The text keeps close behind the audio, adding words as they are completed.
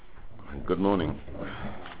Good morning.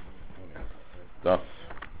 Daf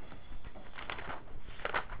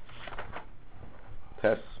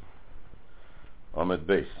Tes Ahmed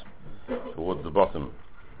base towards the bottom.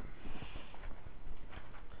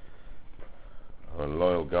 Our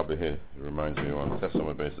loyal Gabi here reminds me on Tes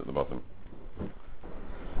Ahmed base at the bottom.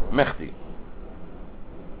 Mechti.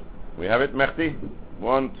 We have it, Mechti.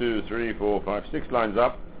 1, 2, 3, 4, 5, 6 lines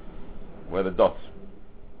up where the dots.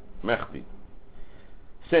 Mechti.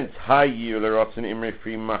 Since Shiur lerotzen imre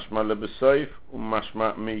free mashma lebesoif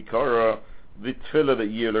mashma mikara, the tefillah that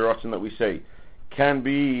Shiur lerotzen that we say can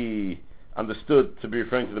be understood to be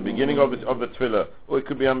referring to the beginning of the tefillah, or it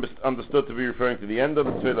could be understood to be referring to the end of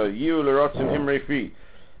the tefillah. Shiur lerotzen imre free.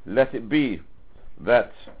 Let it be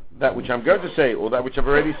that which I'm going to say, or that which I've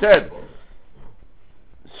already said.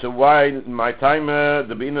 So why my time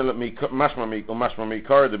the beina mashma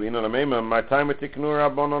mikara the beina lemema my time tiknur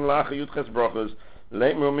abonon la'ach yudches brachos.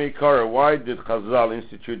 Why did Chazal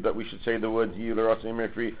institute that we should say the words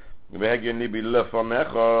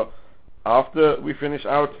after we finish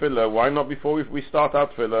our tefillah? Why not before we start our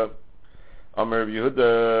tefillah? Amar Rav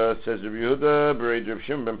Yehuda, says Rav Yehuda, Bered Rav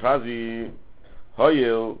Shimon ben Pazi,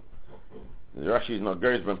 Hayil. Rashi is not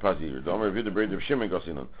Geris ben Pazi. Amar Rav Yehuda, Bered Rav Shimon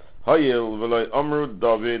Gosinon. Hayil v'loy Amru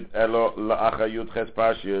David elo la'acha yudches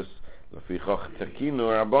pashius lefichach tekinu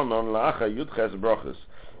rabbanon la'acha yudches brachos.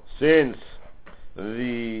 Since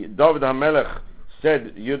the David HaMelech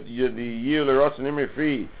said the Shiur lerotzen imre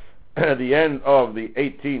free at the end of the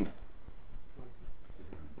 18th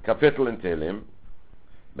capital in Tehillim.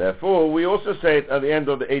 Therefore, we also say it at the end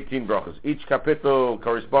of the 18 brachas. Each capital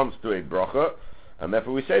corresponds to a bracha, and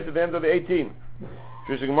therefore we say it at the end of the 18.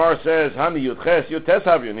 Shusha Gemara says, Hani Yudches Yutes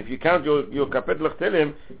Havyon. If you count your capital of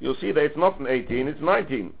Tehillim, you'll see that it's not an 18, it's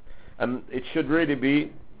 19. And it should really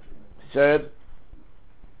be said.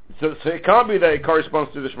 So it can't be that it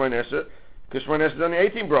corresponds to the Shmoneh Esrei, because Shmoneh Esrei is only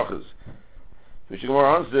 18 brachas. So the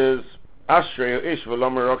Gemara answers, Ashrei ish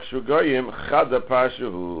v'lomer rokshu goyim chada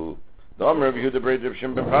pashuhu. The Amar of Yehuda Bered Rav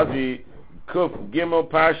Shimon ben Pazi kuf gimel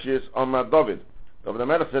pashis on my David. David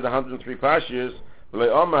HaMelech said 103 pashis,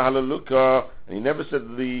 v'lei Amar hallelujah, and he never said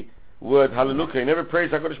the word hallelujah. He never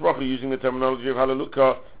praised HaKadosh Baruch Hu using the terminology of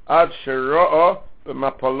hallelujah ad shera'a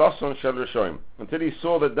b'mapalason shel Rishoim, until he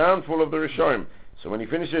saw the downfall of the Rishoim. So when he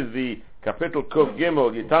finishes the capital Kuf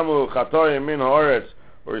Gimel, Yitamu Chatoyim Min Haaretz,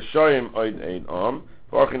 or Rishoyim Oid Ein Am,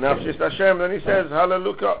 V'orchi Nafshis Hashem, then he says,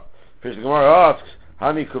 Hallelujah. Fish the Gemara asks,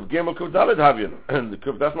 Hani Kuf Gimel Kuf Daled Havyin. And the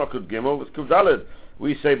Kuf, that's not Kuf Gimel, it's Kuf Daled.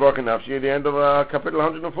 We say V'orchi Nafshi at the end of capital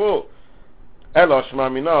 104. Elo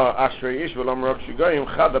Shma Mina, Ashrei Ish V'lam Rok Shugayim,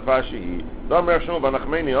 Chada Pashihi. Dom Rav Shmuel Ben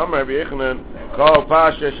Nachmeni, Omer V'yechanan, Chol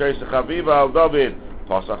Pashe Sheisach Haviva Al David,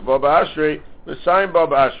 Pasach Bo Ba'ashrei, V'sayim Bo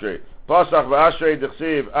Ba'ashrei. Pasach v'ashrei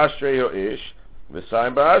d'chsiv ashrei ho'ish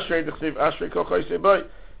v'sayim v'ashrei d'chsiv ashrei kol choisei boy.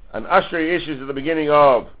 And ashrei ish is at the beginning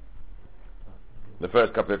of the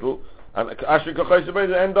first capital, and ashrei kol choisei boy is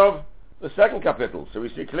the end of the second capital. So we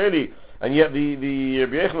see clearly, and yet the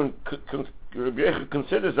Rabbi Yechon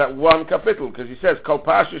considers that one capital, because he says kol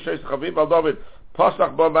pashe sheis chaviv al David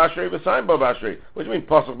pasach bo b'ashrei v'sayim bo b'ashrei. What do you mean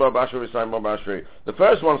pasach bo b'ashrei v'sayim bo b'ashrei? The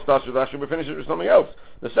first one starts with ashrei but finishes with something else.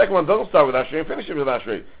 The second one doesn't start with ashrei and finishes with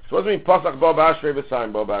ashrei. So what does it mean pasach bo b'ashrei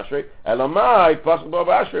v'sayim bo b'ashrei? Elamai pasach bo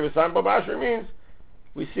b'ashrei v'sayim bo b'ashrei means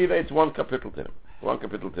we see that it's one capital to him. One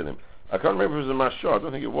capital to him. I can't remember if it was a mashal. I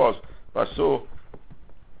don't think it was, but I saw.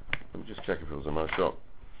 Let me just check if it was a mashal.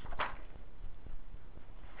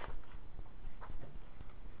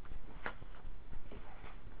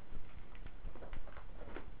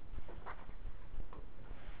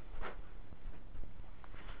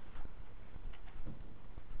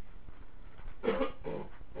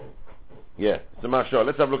 Yeah, it's the mashal.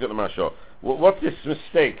 Let's have a look at the mashal. What's this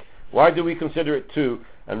mistake? Why do we consider it two?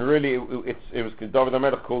 And really, it was David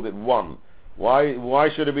HaMelech called it one. Why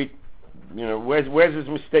should it be? You know, where's this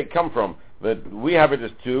mistake come from? That we have it as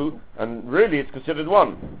two, and really it's considered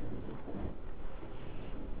one.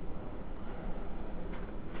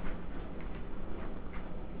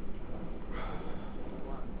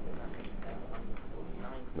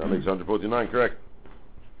 That makes 149, correct?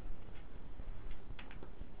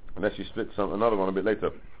 Unless you split another one a bit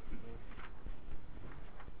later.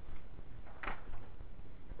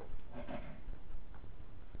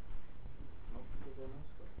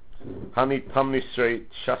 Hani Tamni Srei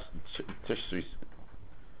Tishri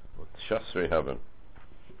Shasrei Heaven.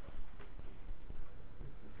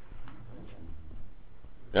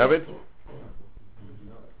 You have it?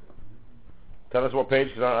 Tell us what page,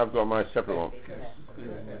 because I've got my separate one.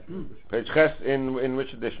 Page Ches in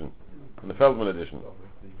which edition? In the Feldman edition.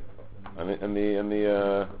 And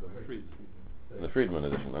the The Friedman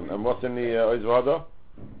edition. And what's in the Oizvada?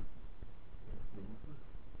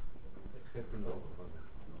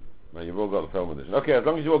 No, you've all got the film edition. Okay, as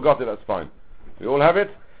long as you all got it, that's fine. We all have it?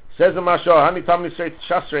 Says the Mashal, Hani Tamni Seit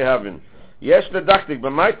Shasrei Havin. Yesh Ledaktik,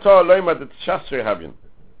 but my Torah Loima that Shasrei Havin.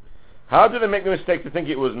 How did they make the mistake to think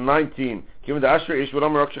it was 19? Given the Ashrei Ish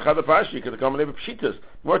V'Lam Rok Shechad Pashi, could accommodate for Pshitas.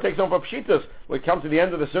 More takes on for Pshitas. We come to the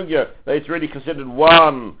end of the Sugya, that it's really considered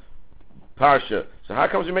one Parsha. So how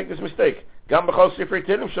comes we make this mistake? Gam B'chol Sifrei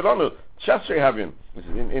Tehillim Shalonu, Shasrei Havin.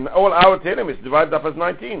 In all our Tehillim, it's divided up as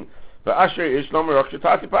 19. But Ashrei Ish V'Lam Rok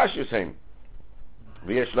Shechad Pashi is saying.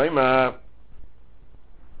 V'yesh Loima,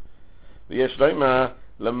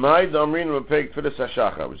 L'maid Amrin L'peg Tfilas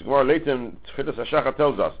HaShachar, which the Gemara later in Tfilas HaShachar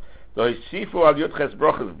tells us. They added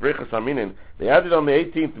on the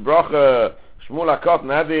 18th bracha Shmuel HaKot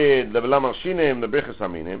and added Levelam Arshinim the Brichas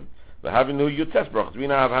Aminim. They have new Yutes brachas. We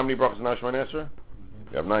now have how many brachas in Shemona Esrei?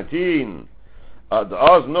 We have 19. So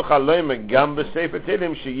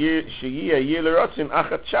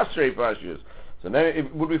then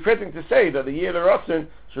it would be fitting to say that the Yeh L'Rotzin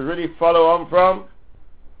should really follow on from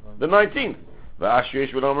the 19th. The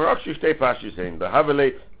Ashrish with Omer Rokshu stay Pashis saying the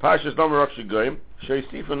Havele Pashis Omer Rokshu Goyim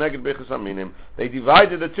Sheisifu Neged Bechas Aminim. They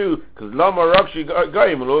divided the two because Omer Rokshu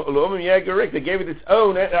Goyim L'Omim Yegerik. They gave it its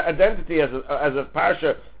own identity as a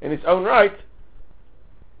Pasha in its own right.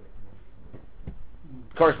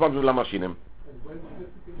 Corresponds with Lamashinim.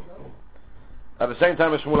 At the same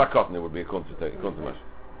time as Shmuel HaKotner would be a consummation.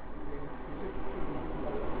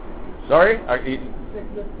 Sorry?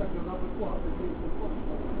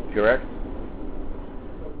 Correct.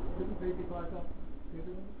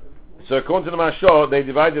 So according to the Mashal, they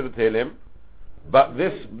divided the Tehillim, but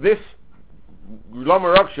this Lama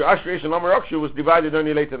Rakshu, Ashrei Ish and Lama Rakshu was divided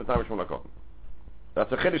only later at the time of Shmuel HaKotner.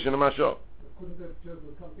 That's a Chiddush in the Mashal.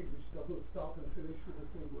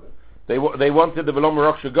 They wanted the Lama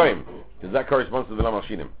Rakshu Goyim, because that corresponds to the Lama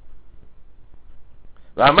Shinim.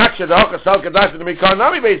 V'hamaksha da'ocha sal kadash the Mikar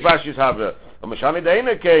Nami Beis Pashis Haveh. V'mashani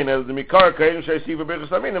de'ina kein el the Mikar kein she'esiva b'chas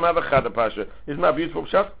aminim have a chada Pasha. Isn't that beautiful,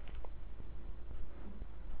 Pshat?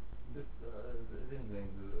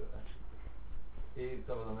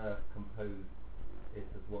 Compose it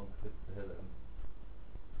as one Tehillim.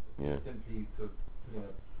 Yeah. Simply sort of putting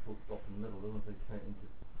a full stop in the middle doesn't turn it into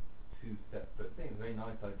two separate things. Very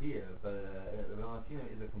nice idea, but the Berochos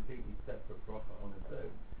is a completely separate bracha on its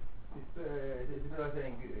own. It's a bit like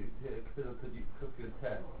saying could you cook your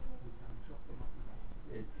test?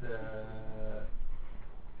 It's so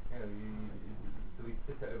we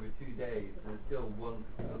sit it over 2 days. There's still one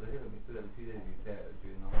Tehillim. We sit over 2 days. We say it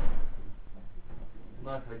during the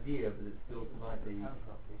nice idea, but it's still slightly.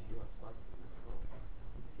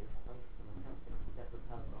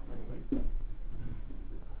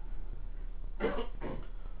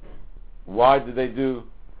 Why did they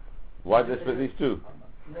split these two?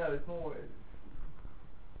 No, it's more.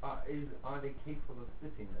 Are they capable of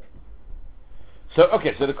splitting it? So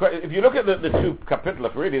okay, so if you look at the two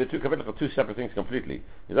kapitla, really the two kapitla are two separate things completely.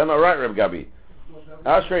 Is that not right, Reb Gabi?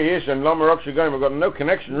 Ashrei Ish and Lama Rakshu Goyim have got no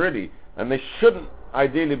connection really, and they shouldn't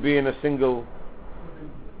ideally be in a single.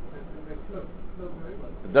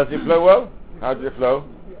 Does it flow well? How does it flow?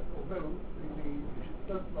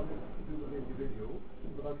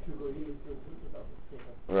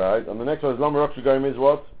 Right, and the next one is Lama Rakshu Goyim is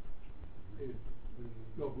what?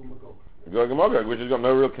 Gog and Magog, which has got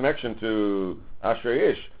no real connection to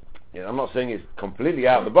Ashrei Ish. Yeah, I'm not saying it's completely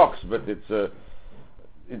out of the box, but it's a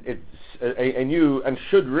new and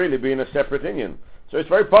should really be in a separate Inyan. So it's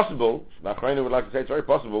very possible, Nachreinu would like to say it's very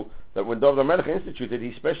possible, that when David HaMelech instituted,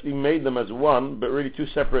 he specially made them as one, but really two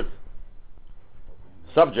separate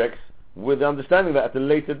subjects, with the understanding that at a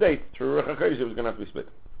later date, through Ruach HaKodesh, it was going to have to be split.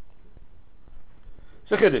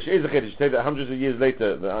 It's a Chiddush, it is a Chiddush. Say that hundreds of years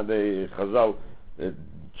later, the Chazal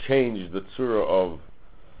changed the tzura of...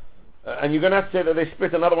 and you're going to have to say that they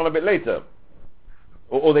split another one a bit later.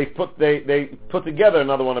 Or they put together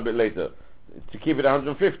another one a bit later, to keep it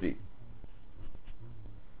 150.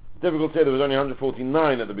 Difficult to say there was only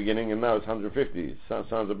 149 at the beginning and now it's 150.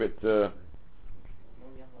 Sounds a bit...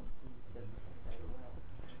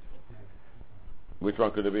 which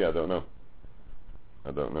one could it be? I don't know.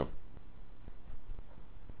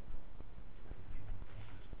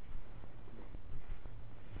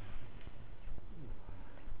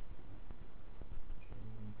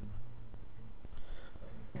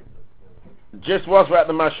 Just whilst we're at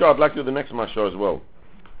the Mashal, I'd like to do the next Mashal as well.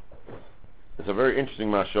 It's a very interesting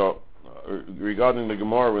Mashal regarding the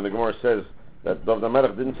Gemara, when the Gemara says that David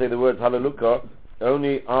HaMelech didn't say the words Hallelujah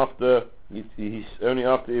only after He's only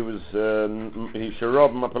after he was he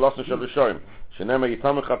sharab mapalasna shel Rishoyim. Shenema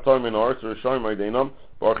yitamech hatoim in oretz Rishoyim oideinom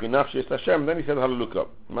baruch nafshi es Hashem. Then he said hallelujah.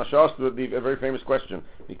 Masha asked a very famous question.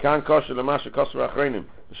 He can't kosher l'masha kosher achreinim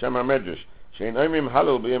Hashem HaMedrash. Shein oimim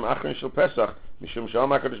halal b'yim achrein shel Pesach mishum sha'am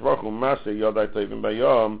HaKadosh Baruch Hu maseh yodai tovim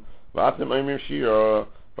bayom v'atem oimim Shiur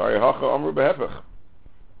v'arihacha omru behepech.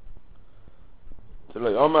 So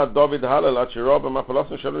like Omar David halal at sharab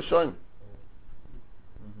mapalasna shel Rishoyim.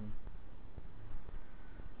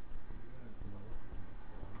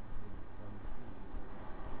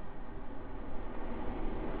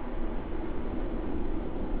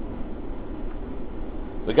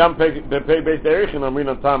 The gam pay based direction on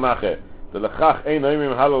Rinan Tamache. The lechach ein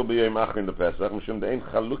oimim halal b'yom achrin the Pesach mishum the ein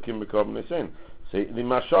chalukim b'kov nesin. So the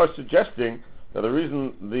Mashar is suggesting that the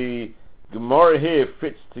reason the Gemara here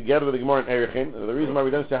fits together with the Gemara in Erechin, the reason why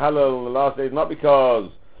we don't say halal on the last day is not because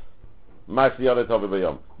ma'aseh yodai tovim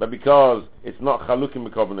b'yom, but because it's not chalukim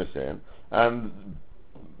b'kov nesin, and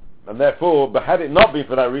therefore, but had it not been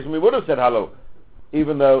for that reason, we would have said halal,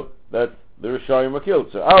 even though that the Rishoyim were killed.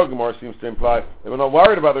 So our Gemara seems to imply that we're not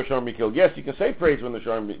worried about the Rishoyim being killed. Yes, you can say praise when the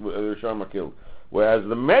Rishoyim are killed. Whereas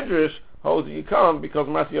the Medrash holds that you can't because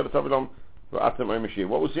Masi Yod Tavidom Atem Oimashir.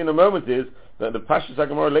 What we'll see in a moment is that the Pashas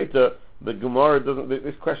HaGemara later, the Gemara doesn't,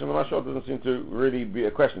 this question of the Mashal doesn't seem to really be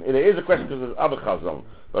a question. It is a question because there's other Chazal.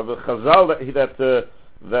 But the Chazal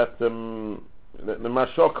that the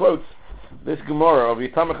Mashal quotes, this Gemara of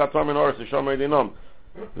Yitamech Hatam in Oretz Yisham Eidinom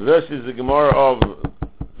versus the Gemara of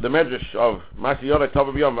the Medrash of Masi Yodai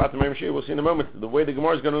Tov B'Yom V'atem Oimashir, we'll see in a moment the way the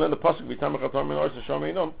Gemara is going to learn the pasuk Yitamech Hatam in Oretz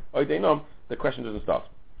Yisham Eidinom, the question doesn't start.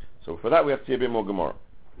 So for that we have to see a bit more Gemara.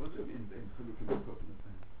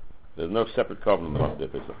 There's no separate covenant in the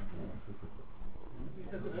Masdeh Pesach.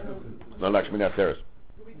 No, like Shmini Atzeres.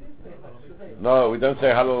 No, we don't say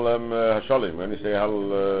Halal Hashalim. We only say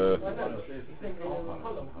Halal.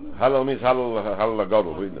 Halal means Halal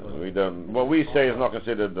Agadol. We don't. What we say is not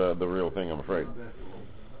considered the real thing, I'm afraid.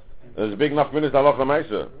 There's a big enough minute Halach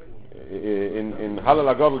L'Maisa. In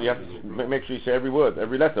Halal Agadol, you have to make sure you say every word,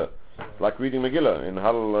 every letter. It's like reading Megillah. In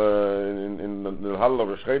Halal, in the Halal of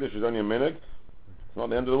Rosh Chodesh is only a minute. It's not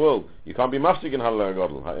the end of the world. You can't be mafsik in Halal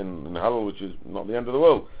Agadol. In Halal, which is not the end of the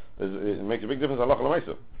world. It makes a big difference. Halach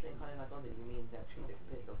L'Maisa.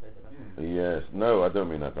 Yes, no, I don't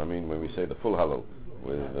mean that. I mean when we say the full Halal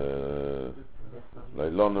with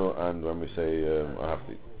Leilonu and when we say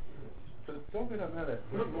Ahavti. But David HaMelech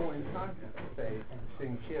was more inclined to say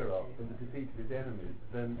sing Shiur for the defeat of his enemies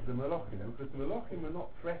than the Malachim, because the Malachim were not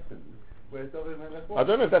threatened, whereas David HaMelech was. I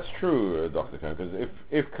don't know if that's true, Dr. Khan, because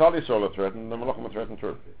if Klal Yisrael are threatened, the Malachim are threatened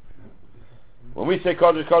too. When we say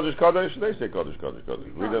Kodesh, Kodesh, Kodesh, they say Kodesh, Kodesh,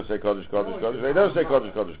 Kodesh. We don't say Kodesh, Kodesh, Kodesh. They don't say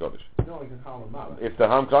Kodesh, Kodesh, Kodesh. No, you can harm them out. If they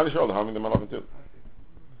harm Klal Yisrael, they're harming the Malachim too.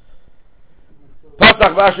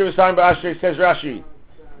 Pasach v'ashrei v'sayim b'ashrei, says Rashi.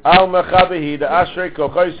 Al mechabehi the ashrei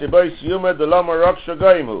kochoi seboy siyuma de lama rak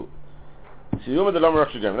shagoyim siyuma de lama rak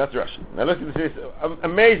shagoyim. That's Rashi. Now look at this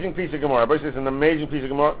amazing piece of Gemara. It's an amazing piece of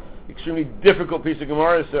Gemara, extremely difficult piece of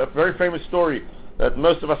Gemara. It's a very famous story that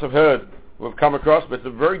most of us have heard, we've come across, but it's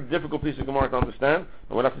a very difficult piece of Gemara to understand,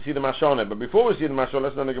 and we'll have to see the mashal on it. But before we see the mashal,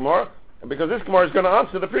 let's learn the Gemara, because this Gemara is going to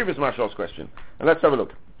answer the previous mashal's question. And let's have a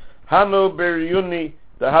look. Hanu beriyuni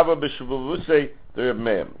dahava b'shvuvusei dereb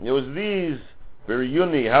meim. It was these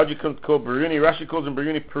Beriyuni, how do you call Beriyuni? Rashi calls them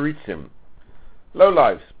Beriyuni Peritzim. Low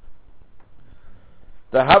lives.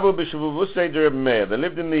 The Havu B'Shavuvusei de Reb Meir. They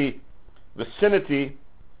lived in the vicinity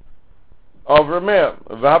of Reb Meir.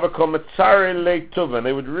 V'Havakol Metzarei Le'Tuvan.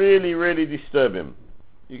 They would really, really disturb him.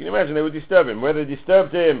 You can imagine they would disturb him. Whether they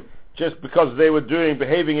disturbed him just because they were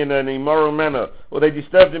behaving in an immoral manner, or they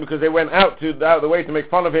disturbed him because they went out of the way to make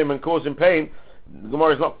fun of him and cause him pain. The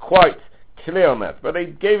Gemara is not quite clear on that. But they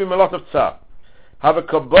gave him a lot of tzar. Have a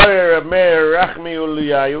kaboyer of Meir Rachmi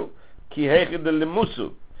Uliyayu Ki Heichid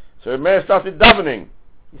Limusu. So Meir started davening.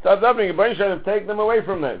 He started davening. Ibn Shalom, take them away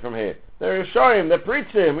from here. They're Yishayim, they're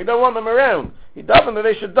preaching. We don't want them around. He davened that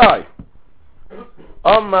they should die.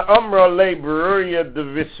 Amra Le Beruria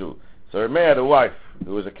Devisu. So Meir had a wife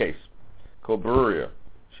who was a case called Beruria.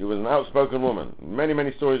 She was an outspoken woman. Many,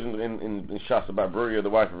 many stories in Shas about Beruria,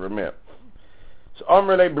 the wife of Meir. So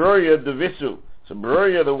Amra Le Beruria Devisu. So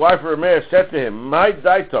Beruria, the wife of Meir, said to him, "My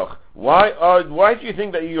daitoch, why do you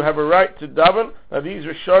think that you have a right to daven that these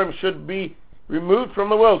Rishonim should be removed from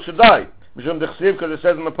the world, should die?" Mishum dechsiv, because it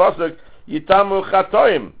says in the pasuk, "Yitamu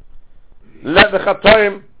chatoim." Let the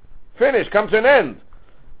chatoim finish, come to an end.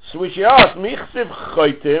 So when she asked, "Michsiv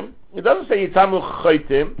choitim?" It doesn't say Yitamu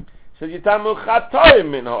choitim. It says Yitamu chatoim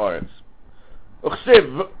min haaretz.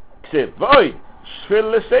 Uchsiv, ksiv, v'oid.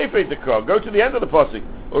 Shfil l'seifei tekra. Go to the end of the pasuk.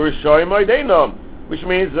 Or Rishoyim oideinom. Which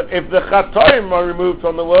means that if the Chatoim are removed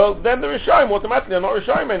from the world, then the Rishoyim automatically are not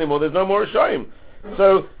Rishoyim anymore. There's no more Rishoyim.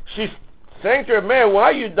 So she's saying to her mayor, why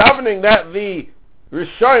are you davening that the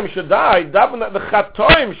Rishoyim should die, daven that the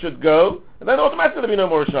Chatoim should go, and then automatically there'll be no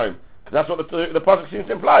more Rishoyim. Because that's what the pasuk seems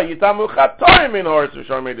to imply. Yitamu Chatoim in Horetz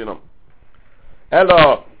Rishoyim Eidinom.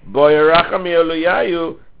 Hello, boyeracham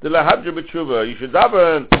yoluyayu de lahadju b'tshuva. You should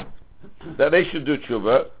daven that they should do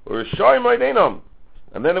tshuva, or Rishoyim Eidinom.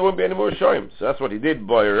 And then there won't be any more Rishoyim. So that's what he did.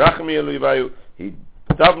 Boyeracham yoluyayu. He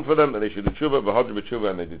davened for them that they should do tshuva, v'hadju b'tshuva,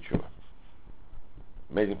 and they did tshuva.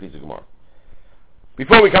 Amazing piece of Gemara.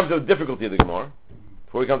 Before we come to the difficulty of the Gemara,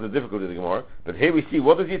 but here we see,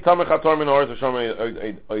 what does Yitamech HaTorah Min Ha'aretz Hashem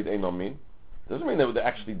Einom mean? It doesn't mean that they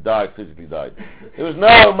actually died, physically died. There was no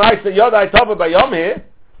Ma'aseh Yodai Tova Bayom here.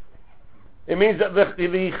 It means that the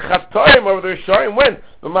Chatoim or the Rishoyim went.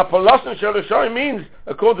 The Mapolosin Shel Rishoyim means,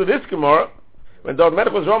 according to this Gemara, when Dog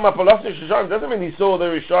Melech was wrong, Mapolosin Shel Rishoyim doesn't mean he saw the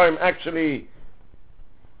Rishoyim actually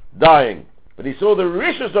dying, but he saw the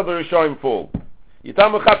Rishus of the Rishoyim fall.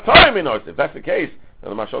 Yitamech HaTorah Min Ha'aretz. If that's the case, then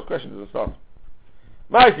the Mashal's question doesn't start.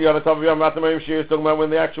 Ma'aseh Yodai Tova Bayom Atamayim Shiur is talking about when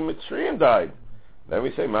the actual Mitzrayim died. Then we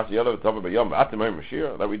say Ma'aseh Yodai Tova Bayom Atamayim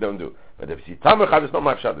Shiur. That we don't do. But if it's Yitamech, it's not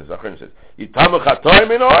my pshat. This Achron says Yitamech HaTorah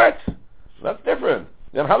Min Ha'aretz. That's different.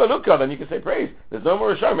 Then Hallelujah, then you can say praise. There's no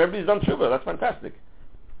more Rishoyim. Everybody's done tshuva. That's fantastic.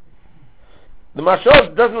 The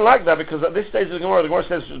Mashal doesn't like that because at this stage of the Gemara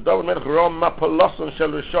says David Melech Rom Mapoloson Shel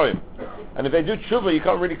Rishoyim. And if they do tshuva, you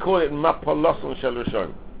can't really call it Mapoloson Shel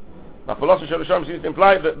Rishoyim. Mapoloson Shel Rishoyim seems to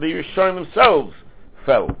imply that the Rishoyim themselves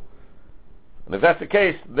fell. And if that's the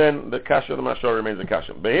case, then the kasha of the Mashal remains a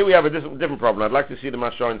kasha. But here we have a different problem. I'd like to see the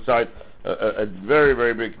Mashal inside a very,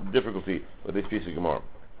 very big difficulty with this piece of Gemara.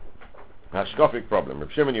 Hashkafic problem. Reb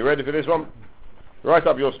Shimon, you ready for this one? Right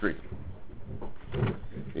up your street.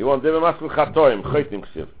 You want Diva Maskul Chatoim, Chaitim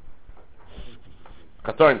Ksiv.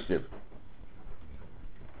 Chatoim Ksiv.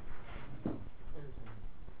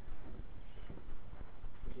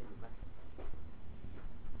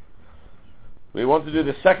 We want to do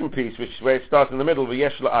the second piece, which is where it starts in the middle,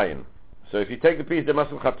 V'yesh La'ayin. So if you take the piece, Diva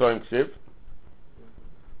Maskul Chatoim Ksiv,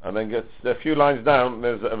 and then get a few lines down,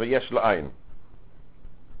 there's a V'yesh La'ayin.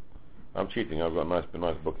 I'm cheating. I've got a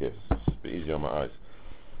nice book here. It's a bit easier on my eyes.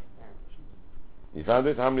 You found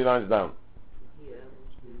it? How many lines down?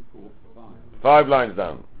 5 lines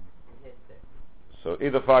down. So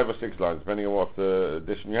either 5 or 6 lines, depending on what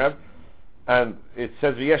edition you have. And it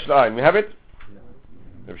says V'yesh La'ayin. We have it?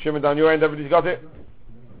 If Shimon down your end, everybody's got it?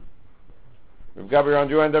 If Gabi around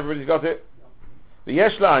your end, everybody's got it?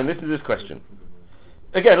 V'yesh La'ayin. Listen to this question.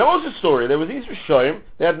 Again, that was the story. There was these Rishoyim.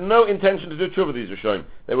 They had no intention to do tshuva, these Rishoyim.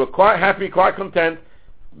 They were quite happy, quite content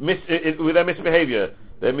with their misbehavior,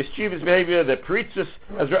 their mischievous behavior, their preachers,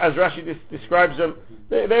 as Rashi describes them.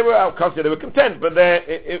 They were outcasted. They were content, but their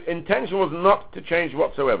intention was not to change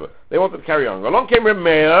whatsoever. They wanted to carry on. Along came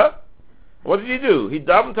Remeah. What did he do? He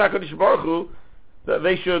davened to HaKadosh Baruch Hu that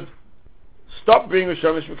they should stop being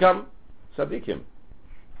Rishoyim and become Tzadikim.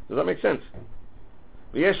 Does that make sense?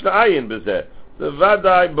 V'yesh la'ayin b'zeh. The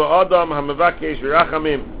Vadai Ba'adam HaMevakesh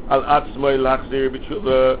V'rachamim Al Atzmoi Lachzir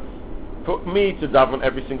B'tshuva. For me to daven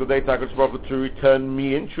every single day to HaKadosh Baruch Hu to return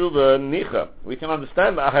me in tshuva, nicha. We can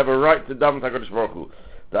understand that I have a right to daven to HaKadosh Baruch Hu.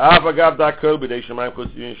 The Avagav Da'kol B'dei Shemayim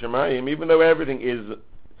Chutz Shemayim. Even though everything is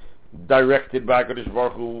directed by HaKadosh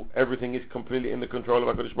Baruch Hu, everything is completely in the control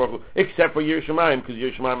of HaKadosh Baruch Hu, except for Yir Shemayim, because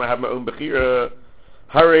Yir Shemayim I have my own Bechira.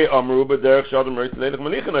 Hare Amru B'derech Shadam Reis Leilach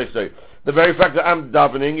Malichan, I say. The very fact that I'm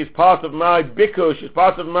davening is part of my Bekius, is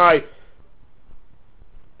part of the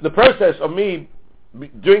process of me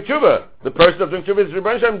doing tshuva. The process of doing tshuva is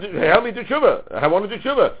Rebbeinu Shem, help me do tshuva. I want to do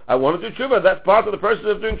tshuva. That's part of the process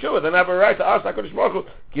of doing tshuva. Then I have a right to ask HaKadosh Baruch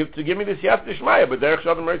Hu to give me this Yat Dishmaya, B'derech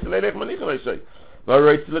Shadam Reis Leilach Malichan, I say.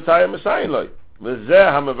 V'areitz l'tayah Messiah loy.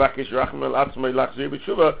 V'zeh ha'mevakesh rachmel atzmai lachzir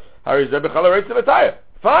b'tshuva, hare zeh b'chal areitz l'tayah.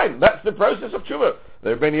 Fine, that's the process of tshuva.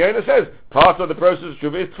 The Ben Yonah says, part of the process of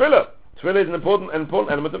tshuva is tefillah. Tefillah is an important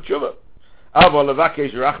element of tshuva. Aval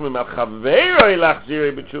levakesh rachmim al chaveiroi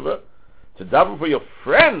lachzirei b'tshuva. To daven for your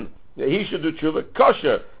friend that he should do tshuva,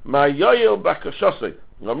 kosher, ma yoyel bakashosei,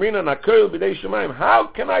 gamrina nakoil b'dei shemayim. How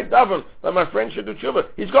can I daven that my friend should do tshuva?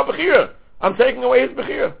 He's got bechira. I'm taking away his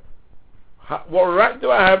bechira. What right do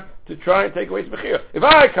I have to try and take away his bechira? If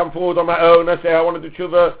I come forward on my own and say I want to do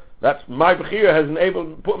tshuva, that's my bechira has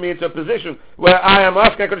put me into a position where I am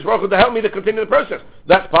asking HaKadosh Baruch Hu to help me to continue the process.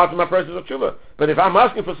 That's part of my process of tshuva. But if I'm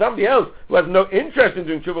asking for somebody else who has no interest in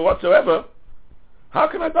doing tshuva whatsoever, how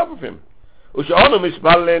can I daven for him? When we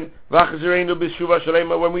daven v'achzereinu b'shuva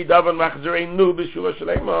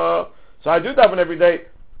shalema, So I do daven every day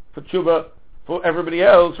for tshuva for everybody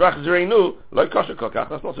else. Rachzreinu lo kosher kolkach.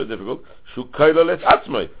 That's not so difficult. Shu koilo les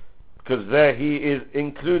atzmai, because there he is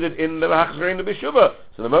included in the Rachzreinu b'shuva.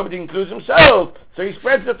 So the moment he includes himself, so he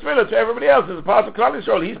spreads the tefillah to everybody else as a part of Klal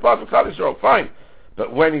Yisrael. He's part of Klal Yisrael. Fine,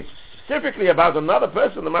 but when it's specifically about another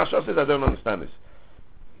person, the Mashal says, I don't understand this.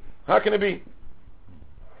 How can it be?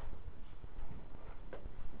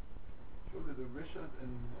 Surely the rishon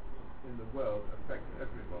in the world affects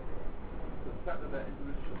everybody. The fact that they're in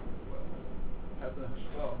the rishon in the world has a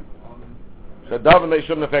hashpah on... So daven they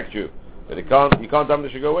shouldn't affect you. But you can't daven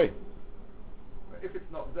they should go away. If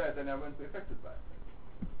it's not there, then I won't be affected by it.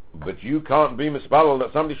 But you can't be mispalel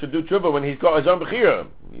that somebody should do tshuva when he's got his own bechira.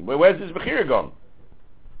 Where's his bechira gone?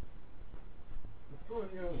 The story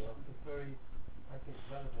of Yonah is very, I think,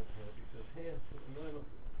 relevant here, because here, you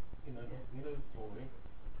know the story,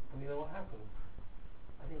 and you know what happened.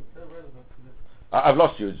 I think it's so relevant to this. I've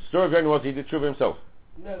lost you. The story of Yonah was he did tshuva himself.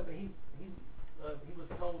 No, but he was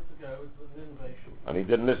told to go to an innovation. And he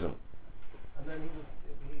didn't listen. And then he was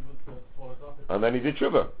swallowed up. And then he did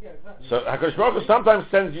tshuva. Yeah, exactly. So HaKadosh Baruch Hu sometimes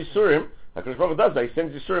sends Yisurim. HaKadosh Baruch Hu does that. He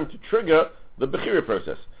sends Yisurim to trigger the Bechira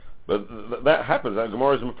process. But that happens. That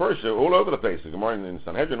Gemara is Mefurish all over the place. The Gemara in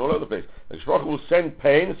Sanhedrin all over the place. HaKadosh Baruch Hu will send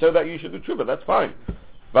pain so that you should do tshuva. That's fine.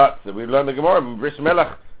 But we've learned the Gemara, Bris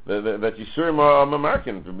Melech, that Yisurim are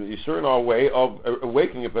American. Yisurim are a way of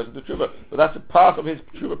awakening a person to tshuva. But that's a part of his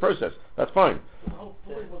tshuva process. That's fine. The whole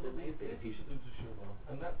story was that he should do teshuva,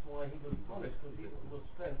 and that's why he was punished, because he was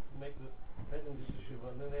sent to make them do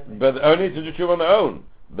teshuva, and then But only to do tshuva on their own.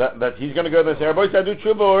 That he's going to go there and say, "Boy, I do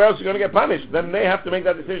tshuva, or else you're going to get punished." Then they have to make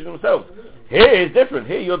that decision themselves. Here it's different.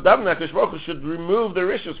 Here, your daven HaKadosh Baruch Hu should remove the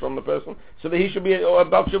rishus from the person, so that he should be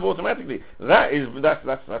above tshuva automatically. That's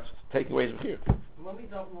taking away his bechira. when we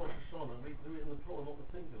daven Rosh Hashanah, we do it in the plural, not the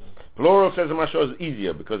singular. Plural says the Mashal is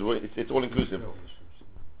easier because it's all inclusive.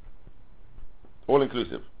 All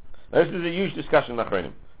inclusive. Now, this is a huge discussion in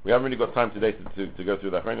Achronim. We haven't really got time today to go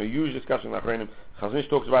through the Achronim. A huge discussion in Achronim. Chazon Ish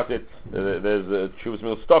talks about it. There's Tshuvas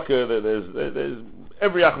Mil Stocker. There's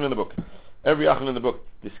every Achron in the book. Every Achron in the book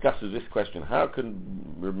discusses this question: how can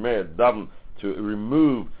Meir daven to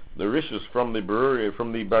remove the rishus from the Beruri,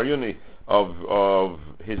 from the Baryuni of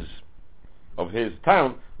his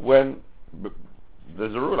town when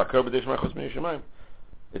there's a rule?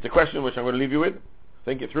 It's a question which I'm going to leave you with.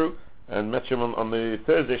 Think it through. And Metchim on the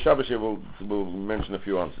Thursday Shabbos will mention a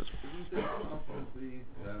few answers. The Nusach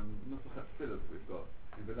HaTfilos we've got,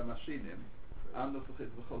 the Mashinim, and Nusach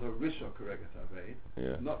B'chol HaRisha Korreget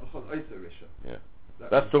HaVeid, not B'chol Oisa Risha. Yeah.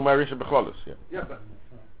 That's talking about Risha B'cholos, yeah. Yeah, but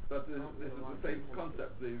this is the same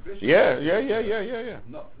concept, the Risha. Yeah.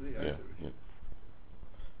 Not the Oisa Risha. Yeah.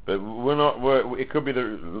 But it could be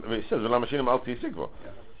it says V'la Mashinim Al Tisikvo.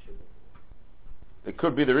 It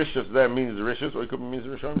could be the Rishus there means the Rishus, or it could mean the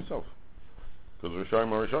Rishayim himself. Because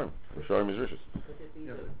Rishayim are Rishayim. Rishayim is Rishus. Could it be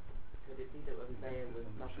that when Meir was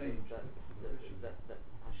suffering that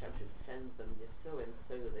Hashem should send them Yisurim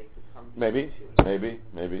so that they could come to Maybe.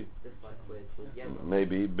 just like with Yemen?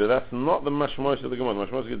 Maybe, but that's not the mashmois of the Gemara. The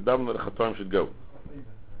mashmois is daven that the Chatoim should go.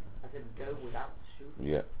 As in go without the shoe?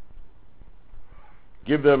 Yeah.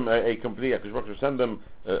 Give them a complete, send them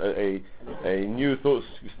a new thoughts,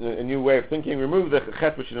 a new way of thinking. Remove the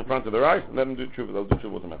chet which is in front of their eyes, and let them do tshuva. They'll do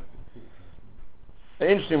tshuva automatically. An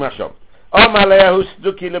interesting mashup. Amaleyahu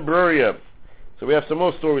Stuki Lebruria. So we have some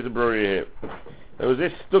more stories of Bruria here. There was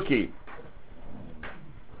this Stuki.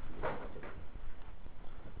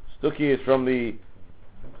 Stuki is from the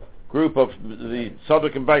group of the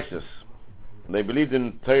Tzaddik and Baisis. They believed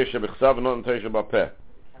in Torah Shebechsav and not in Torah Shebapeh.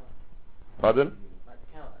 Pardon?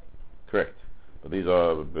 Correct, but these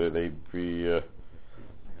are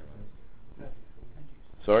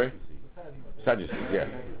sorry, Sadducees. Yeah,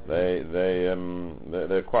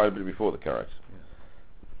 they're quite a bit before the Karaites.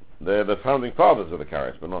 They're the founding fathers of the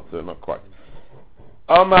Karaites, but not quite.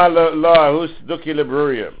 Amar la Stuki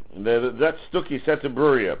lebruria. That Stuki said to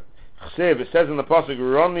Bruria. It says in the pasuk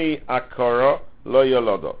Roni Akara lo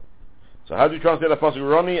Yolodo. So how do you translate the pasuk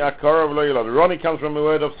Roni Akara lo Yolodo? Roni comes from the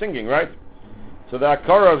word of singing, right? So the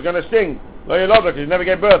Akara is going to sing Lo Yolodo because he never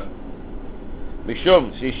gave birth.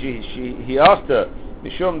 Mishum, he asked her,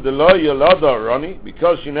 Mishum de Lo Yolodo Roni,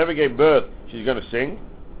 because she never gave birth, she's going to sing.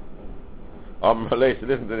 Amralei, so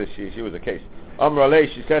listen to this, she was a case.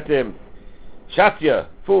 Amralei, she said to him, Shatya,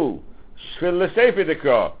 fool, Shvil Lesefi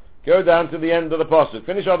Dekra, go down to the end of the pasuk.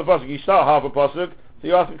 Finish all the pasuk. You start half a pasuk, so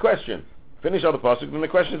you ask a question. Finish all the pasuk, then the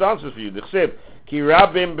question is answered for you. D'chsib, Ki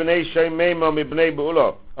Rabim B'nei Shemeima Mi B'nei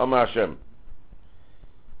Be'ula, Amar Hashem.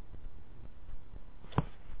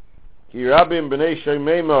 Ki Rabim B'nei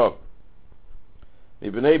Shemeima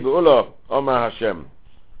Ibnei Be'ula, Omar Hashem.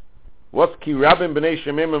 What's ki rabim b'nei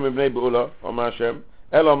shemema m'bnei Be'ula, Omar Hashem?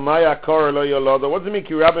 Elo maya kar lo yolada. What does it mean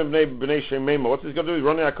ki rabim b'nei shemema? What's this got to do with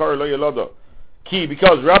Roni akar lo yolada? Ki,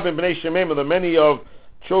 because rabim b'nei shemema, the many of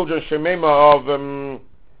children shemema of,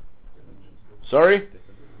 sorry?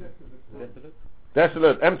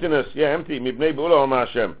 Desolate, emptiness, empty, m'bnei Be'ula, Omar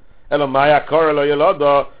Hashem. Elo maya kar lo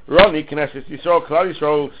yolada. Roni, Knesset Yisrael, Klal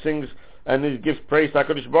Yisrael sings and he gives praise to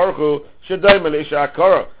HaKadosh Baruch Hu, Shadai Melisha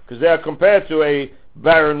Akara, because they are compared to a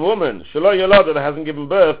barren woman, Shelo Yolada, that hasn't given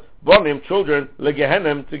birth, Bonim, children,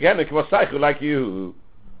 Legehenem, to Gehenem, K'vasaychu, like you.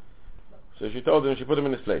 So she told him, she put him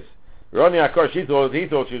in his place. Roni Akar, he thought he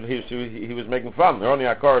was making fun. Roni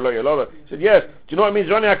Akar Lo Yolada. He said, yes. Do you know what it means,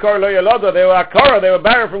 Roni Akar Lo Yolada? They were Akara, they were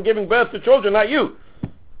barren from giving birth to children like you.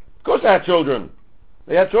 Of course they had children.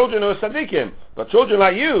 They had children who were Sadiqim, but children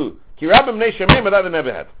like you, Kirabim Neshemim, that they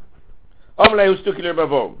never had. Now we're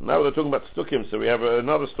talking about Stukim, so we have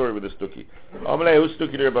another story with the Stuki.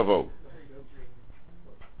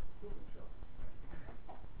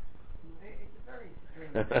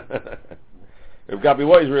 Gabi,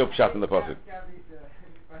 what is real pshat in the pasuk?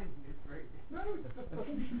 No, it's a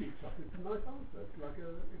nice answer. It's like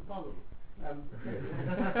in Parliament.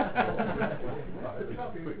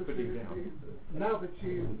 Now that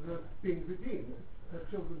she's being redeemed, her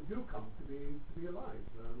children do come to be alive.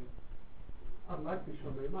 Unlike the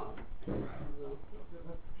Shomema, that's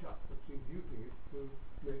just that she's using it to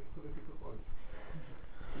make political points.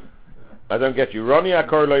 I don't get you. Roni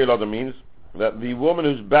Akar Lo Yolada means that the woman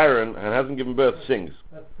who's barren and hasn't given birth sings.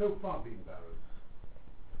 That's so far being barren.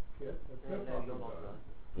 Yes, that's so far being barren.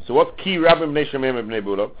 So what's Ki Rabbim Bnei Shemem Bnei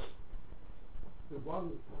Be'ula? The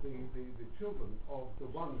children of the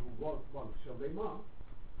one who was once Shomema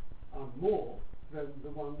are more than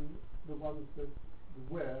the ones that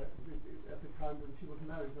were at the time when she was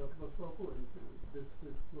married to Akbar. This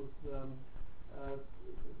was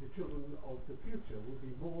the children of the future will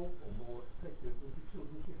be more effective than the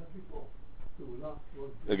children she had before. So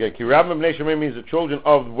okay, Kirabim Bnei Shemema means the children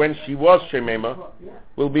of when she was Shemema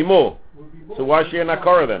will be more. So why is she in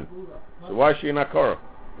Akara then? So why is she in Akara?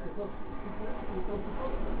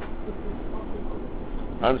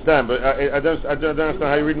 I understand, but I don't understand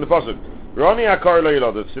how you're reading the pasuk. Roni Akar Lo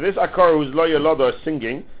Yolada. So this Akar who's Lo Yolada is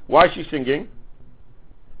singing. Why is she singing?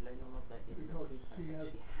 because she has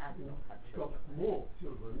got more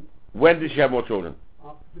children When did she have more children?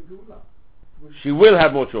 after the Gula. She will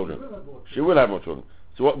have more children. She will have more children.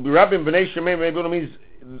 So what Rabbim Bnei Shemem Bnei means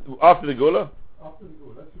after the Gula? After the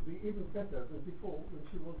Gula should be even better than before when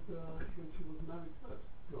she was married first.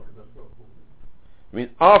 I mean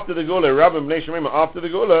after the Gula, Rabbim Bnei Shemem after the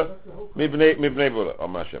Gula, Mibnei Gula. Oh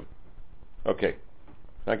Hashem. Okay.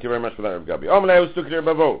 Thank you very much for that, Rav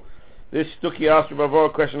Gabi. This Stuki asked Rav Bavo a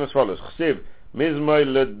question as follows. Chsiv, Mizmoi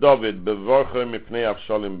le David bevorcha mipnei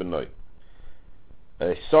Avshalom benoi.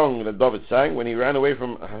 A song that David sang when he ran away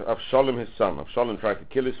from Avshalom, his son. Avshalom tried to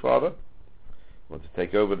kill his father, wanted to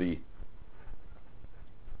take over the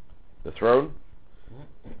throne,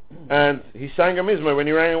 and he sang a Mizmoi when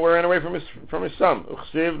he ran away from his son.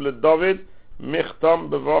 Chsiv le David michtam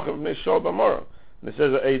bevorcha mipnei Shol b'morah. And it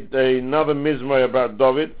says another Mizmoi about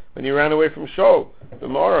David when he ran away from Shaul, the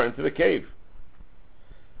Mara, into the cave.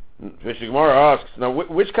 Which the Gemara asks, now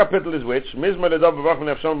which capital is which? Mizmoi le David b'vachim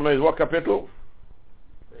ne'afshalom b'noi is what capital?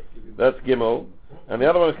 That's Gimel. And the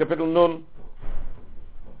other one is capital Nun.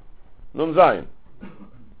 Nun Zayin.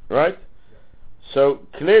 Right? So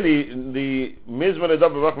clearly the Mizmoi le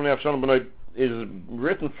David b'vachim ne'afshalom b'noi is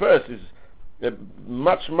written first, is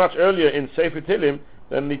much earlier in Sefer Tehillim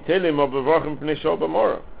than the Tehillim of Berochos Pnei Shol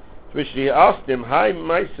B'Morah. Which he asked him, Hai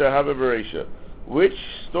Maisa Hava Bereisha, which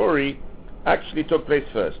story actually took place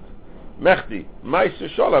first? Mechti, Maisa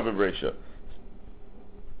Shol Hava Bereisha.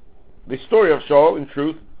 The story of Shaul, in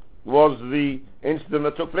truth, was the incident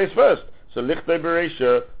that took place first. So Lichtei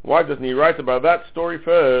Bereisha, why doesn't he write about that story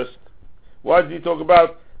first? Why did he talk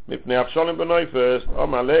about Mipnei Avshalom B'noi first?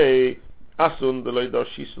 Omalei Asun Deloy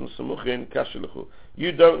Dashisun Samuchin Kashiluchu.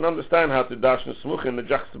 You don't understand how to dash and Samuchin, the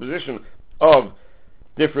juxtaposition of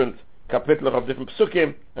different kapitloch of different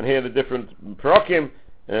psukim, and here the different parakim,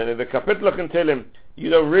 the kapitloch in Tehillim. You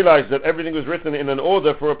don't realize that everything was written in an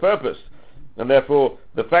order for a purpose, and therefore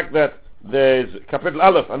the fact that there's capital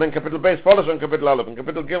Aleph and then capital Beis follows on capital Aleph and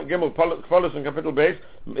capital Gimel follows on capital Beis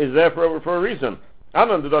is there for a reason.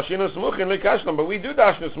 Anan dashinu Samuchin lekashlam, but we do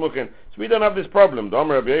dash and Samuchin, so we don't have this problem.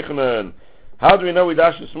 Domer Rabbi Yochanan. How do we know we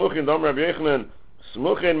dash and Samuchin? Domer Rabbi Yochanan.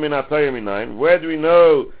 Smuchin min atayim minayin. Where do we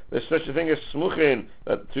know there's such a thing as smuchin?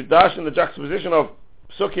 That to dash in the juxtaposition of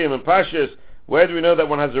psukim and pashas, where do we know that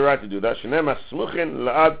one has the right to do that? Shenema smuchin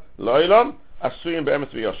la'ad la'ilam asuyim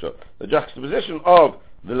be'emes v'yosha. The juxtaposition of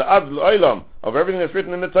the la'ad l'olam, of everything that's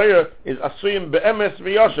written in the Torah, is asuyim be'emes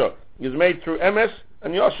v'yosha, is made through emes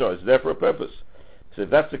and yosha. It's there for a purpose. So if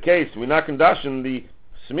that's the case, we now can dash in the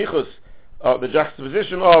smichus, the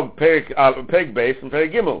juxtaposition of Peg Beis and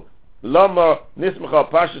Peg Gimel. Lama nismacha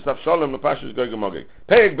pashas Avshalom pashas Gog and Magog.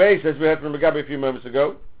 Peg Beis, as we heard from Megabi a few moments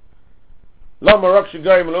ago. Lama Roksha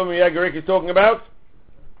Goyim Loma Yagarik is talking about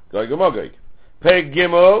Gog and Magog. Peg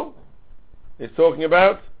Gimel is talking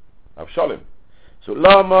about Avshalom. So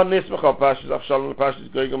Lama nismacha pashas Avshalom pashas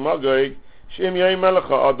Gog and Magog. Shem Yei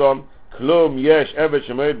Melacha Adam Klum Yesh Eved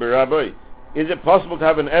Shemoed Berabai. Is it possible to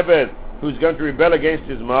have an Eved who's going to rebel against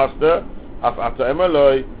his master? Af Ata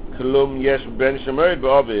Emaloi Klum Yesh Ben Shemoed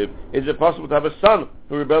Ba'aviv. Is it possible to have a son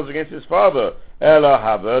who rebels against his father? Ela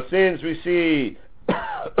Hava. Since we see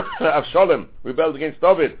Avshalom rebelled against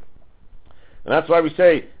David, and that's why we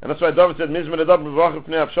say, and that's why David said, Mizmor Adav B'vachim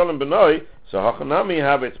Pnei Avshalom B'noi. So Hachanami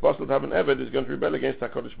have it's possible to have an Eved who's going to rebel against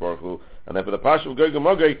HaKadosh Baruch Hu, and therefore the Pasha of Gog and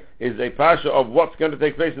Magog is a Pasha of what's going to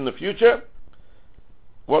take place in the future.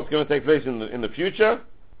 What's going to take place in the future,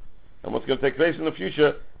 and what's going to take place in the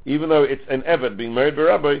future, even though it's an Eved being married by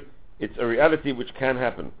Rabbi, it's a reality which can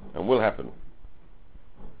happen and will happen.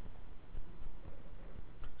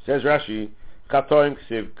 Says Rashi, Chatoim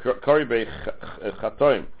Ksiv Kori Bei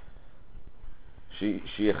Chatoim She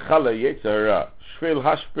Chala Yetzahara Shvil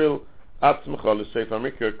Hashpil Atzmcha L'Seif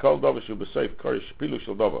Amikra Kol Dava Shu B'Seif Kori Shpilu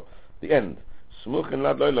Shel Dava. The end. Smuch and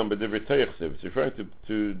Lad Loilam B'Divrei Torah Ksiv. It's referring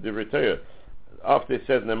to Divrei Torah. After it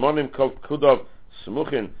says Nemonim Kol Kudav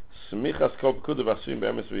Smuchin Smichas Kol Kudav Asuim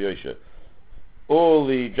Be'emes V'Yosha. All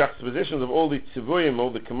the juxtapositions of all the tzivuyim,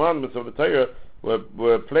 all the commandments of the Torah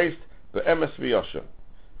were placed Be'emes V'Yosha.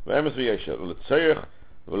 Be'emes V'Yosha. L'Tzorich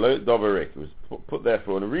V'Lo Dovarek. It was put there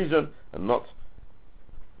for a reason and not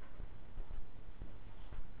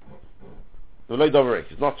V'Lo Dovarek.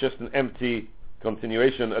 It's not just an empty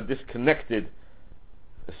continuation, a disconnected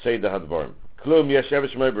Seder Hadvarim. Klum Yesh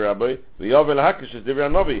Eved Shemoi B'Rabbi V'Yovel HaKash is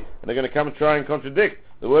Divrei Novi, and they're going to come and try and contradict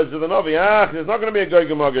the words of the Novi. There's not going to be a Gog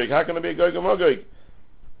and Magog. How can it be a Gog and Magog?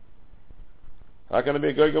 How can it be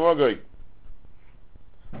a Gog and Magog?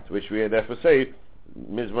 To which we therefore say,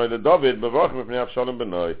 Mizmor David B'Vachim Pnei Avshalom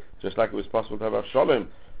B'noi. Just like it was possible to have Avshalom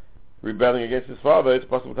rebelling against his father, it's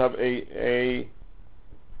possible to have a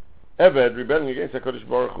Eved rebelling against HaKadosh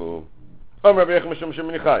Baruch Hu. Rabbi Yechim Mishum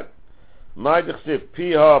Sheminichai. My dechsiv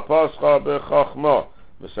piha pascha bechachma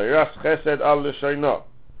v'sayras chesed al l'shayna.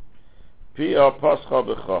 Piha pascha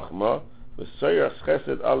bechachma v'sayras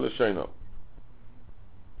chesed al l'shayna.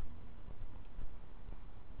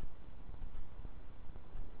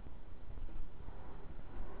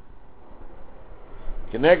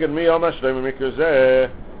 Keneged mi Amar Shlomo Mikra Zeh.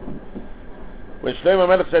 When Shlomo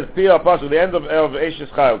Melech says piha pascha, the end of Eishes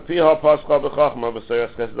Chayil, piha pascha bechachma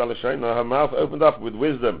v'sayras chesed al l'shayna, her mouth opened up with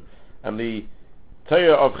wisdom, and the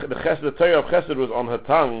Torah of Chesed was on her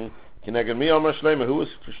tongue. Kineged mi Amar Shlomo. Who was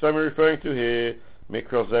Shlomo referring to here?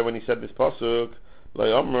 Mikra Zeh, when he said this pasuk, Lo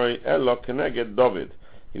Amrei Elo Kineged David.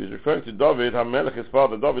 He was referring to David, HaMelech, his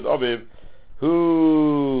father, David Aviv,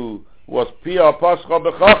 who was Pia Pascha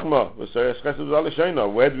Bechachma v'Sayras Chesed Al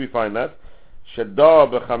L'Shayna. Where do we find that? Sheda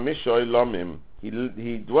B'Chamisha Olamim.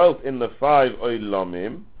 He dwelt in the 5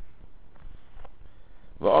 Olamim.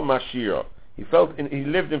 V'Amar Shira. He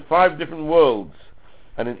lived in 5 different worlds,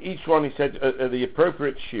 and in each one he said the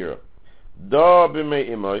appropriate shir. Da b'mei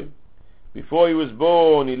imoi. Before he was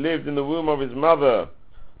born, he lived in the womb of his mother.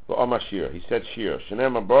 V'amar shir. He said shir.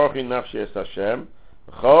 Shenem abaruchi nafshi es Hashem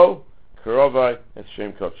v'chol karovai es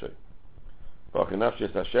Shem Kodshay. Baruchi nafshi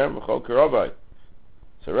es Hashem v'chol karovai.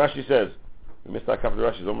 So Rashi says, we missed that couple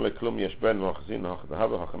of Rashis. Omle klum yesh ben v'achazin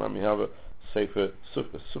ha'chadahava ha'chanam yihava sefer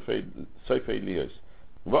sofei liyos.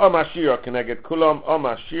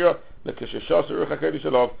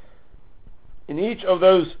 In each of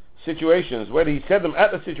those situations, whether he said them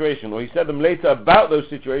at the situation or he said them later about those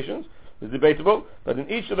situations, is debatable, but in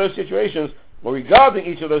each of those situations, or regarding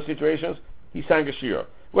each of those situations, he sang a shir.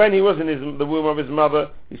 When he was in the womb of his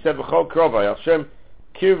mother, he said, V'chol karovai, Hashem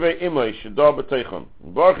kirvei imoi shedar b'teichon.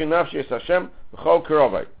 Baruch nafshi es Hashem, V'chol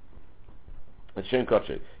karovai. It's Shem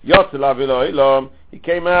Kodshay. Yotze lavilo ilam, he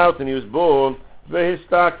came out and he was born, and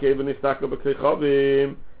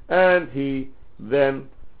he then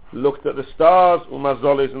looked at the stars,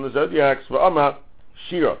 umazolis and the zodiacs.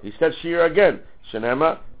 Shira. He said Shira again.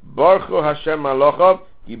 Shenema Baruch Hashem Malochav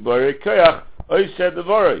Gibore Koyach Oiseh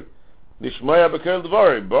Devorei Lishmaya Bekel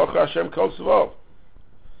Devorei Baruch Hashem Kol Savav.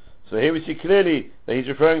 So here we see clearly that he's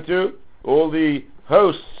referring to all the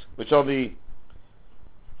hosts, which are the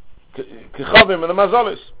Kechavim and the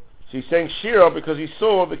Mazolis. So he's saying Shiur because he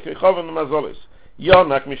saw the Kechov and the Mazolis.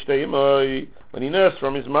 Yonak Mishteimoi, when he nursed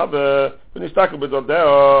from his mother, when he stuck with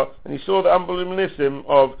Odeo, and he saw the unbelievable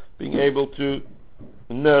of being able to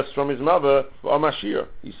nurse from his mother, Shiur.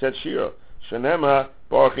 He said Shiur. Shenema,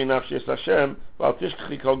 Baruchi Nafshi Hashem, Val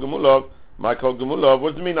Tishkchi Kol Gemulov, my Kol Gemulov.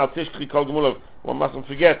 What does it mean, Al Tishkchi Kol Gemulov? One mustn't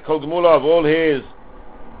forget, Kol Gemulov, all his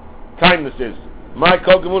kindnesses. My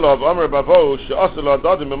Kol Gemulov, Amr Bavo, She'asel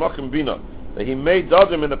Adadim B'machim Bina. That he made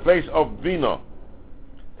Dadim in the place of Bina.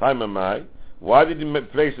 Time am I. Why did he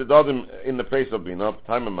place the Dadim in the place of Bina?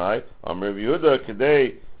 Time am I. Amr Yehuda,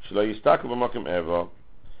 Kedei, Shelo Yistaku B'machim Eva.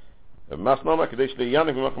 Masnoma, Kedei Shelo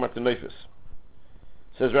Yanik B'machim Atenefis.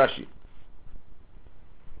 Says Rashi.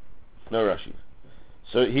 No Rashi.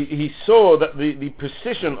 So he saw that the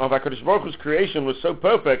precision of HaKadosh Baruch Hu's creation was so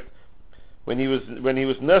perfect when he was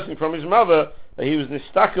nursing from his mother that he was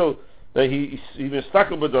nistakel, that he was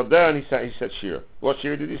nistakel b'dodeh, and he said Shiur. What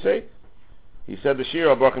Shiur did he say? He said the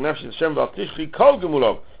Shiur Baruch Nafshi Hashem Val Tishchi Kol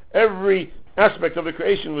Gemulov. Every aspect of the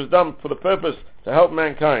creation was done for the purpose to help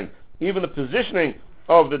mankind. Even the positioning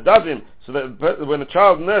of the dadim, so that when a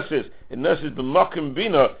child nurses, it nurses b'makim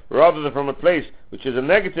bina rather than from a place which is a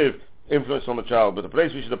negative influence on the child, but a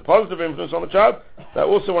place which is a positive influence on the child, that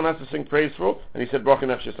also one has to sing praise for. And he said Baruch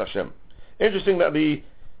Nafshi Hashem. Interesting that the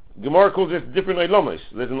Gemara calls this different oilamos.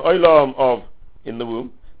 There's an oilam of in the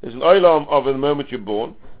womb. There's an oilam of in the moment you're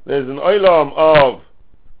born. There's an oilam of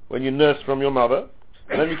when you nurse from your mother.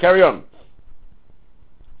 And then you carry on.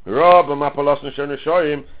 He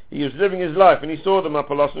was living his life and he saw the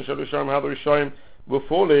Mapalas and Shalusham, how the Rishayim were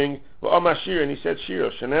falling. And he said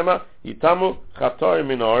Shiur. Shenema Yitamu Chatoim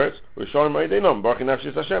Min Haaretz Rishayim Eidenam Baruch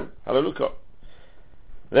Nafshi Hashem. Hallelujah.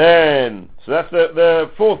 Then, so that's the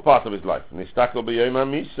fourth part of his life. And he stakol b'yom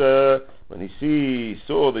hamisa, when he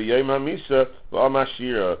saw the yom hamisa, v'amar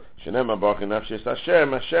Shiur, shenema baruch nafshi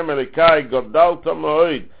Hashem, Hashem elikai godalta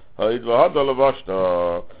ma'od, ha'id v'hadal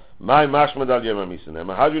avashta. My mashmad al yom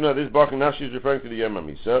hamisa. How do you know this baruch nafshi is referring to the yom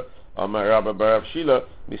hamisa? Amar Rabba Barav Shila,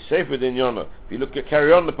 misefer din yona. If you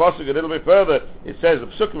carry on the pasuk a little bit further, it says, the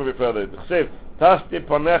psukim a bit further, it says, Tasti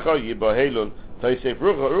panecha yibahelun, taisef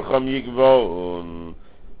rucham yigvon.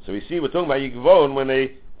 So we see we're talking about Yigvon when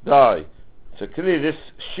they die. So clearly this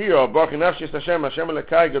Shiur, Baruch Nafshi Hashem, Hashem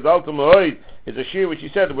Elekai Gadalta Ma'od, is a Shiur which he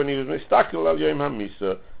said when he was mistakel al Yom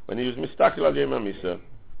HaMisa. When he was mistakel al Yom HaMisa.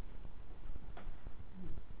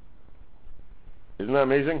 Isn't that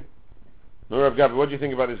amazing? Nurav Gabi, what do you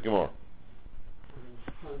think about this Gemara?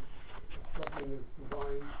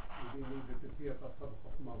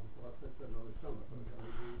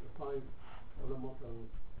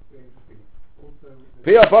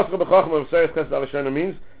 Pia Pascha B'Chachma of Meseches Chesed Alashana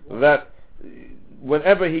means that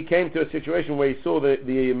whenever he came to a situation where he saw the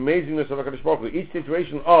amazingness of HaKadosh Baruch Hu, each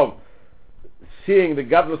situation of seeing the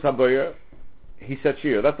Gadlus HaBoyer, he said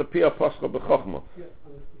Shiur. That's the Pia Pascha B'Chachma.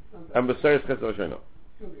 And Meseches Chesed Alashana.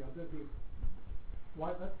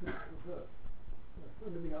 Why that's the verse? So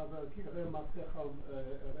many other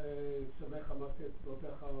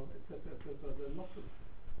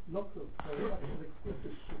lots of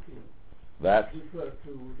explicit speaking. That, refer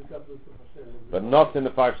to the Gadlus of Hashem, but not in the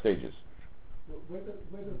 5 stages. Where does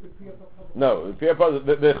the Pia Pascha? No,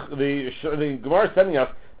 the Gemara is telling us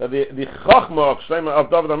that the Chachma of Shlomo of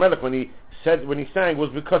David HaMelech when he sang was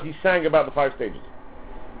because he sang about the 5 stages,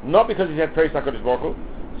 not because he said praise HaKadosh Baruch Hu.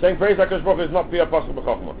 Saying praise HaKadosh Baruch Hu is not Pia Pascha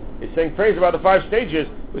B'Chachma. He's saying praise about the 5 stages,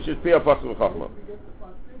 which is Pia Pascha B'Chachma.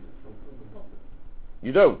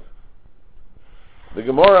 You don't. The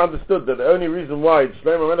Gemara understood that the only reason why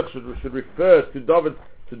Shlomo HaMelech should refer to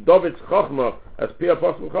David's Chachma as Pia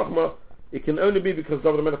Pascha B'Chachma, it can only be because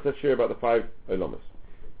David HaMelech said Shiur about the 5 Olamas.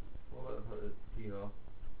 What about Tia?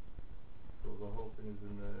 So the whole thing is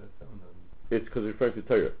in the feminine. It's because it's referring to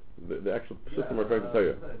Torah. The actual system referring to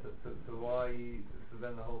Torah. So why? So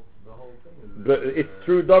then the whole thing is. But it's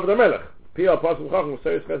through David HaMelech. Pia Pascha B'Chachma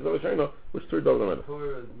Meseches Chesed Alashana was through David HaMelech.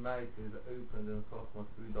 Torah's mouth is opened in Chachma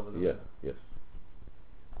through David HaMelech. Yes.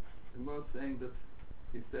 The Gemara saying that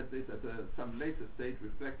he said this at some later stage,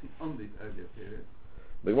 reflecting on this earlier period.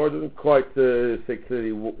 The Gemara doesn't quite say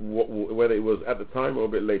clearly whether it was at the time or a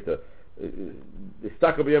bit later. The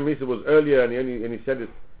Stakal B'Yom Misa was earlier, and he said it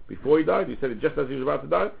before he died. He said it just as he was about to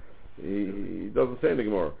die. He doesn't say in the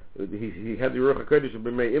Gemara. He had the Ruach HaKodesh of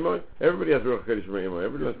B'mei Imai. Everybody has Ruach HaKodesh of B'mei Imai.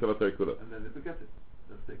 Everybody has Kol HaTorah Kula. And then they forget it.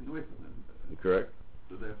 That's taken away from them. Correct.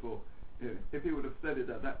 So therefore, if he would have said it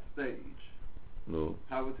at that stage, no.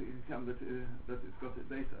 How would it come that it's got it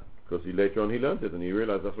later? Because later on he learned it and he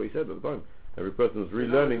realized that's what he said at the time. Every person's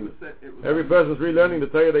relearning. Every person's relearning the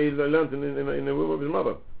Torah that he learned in the womb of his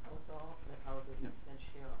mother. Also, how does he send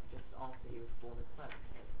Shiur just after he was born as well?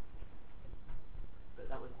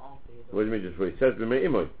 after his What do you mean just before? He says b'mei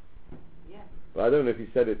imoy. Yeah. But I don't know if he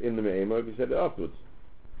said it in the b'mei imoy, if he said it afterwards.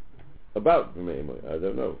 About b'mei imoy, I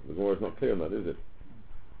don't know. The Gemara is not clear on that, is it?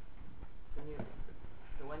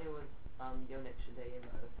 So when it was Yonik Shadei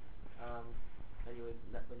Imo, when he was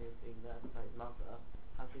being nursed by his mother,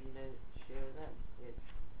 how could you know Shiur then?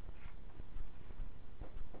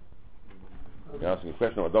 You're asking a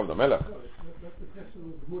question about David HaMelech. No, the question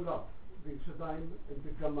was Mullah. The Shadaim and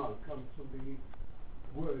the Gamal comes from the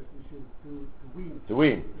word which is to wean. To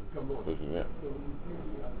wean. Gamal. Yeah. So you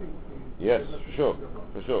see, I think Yes, for sure.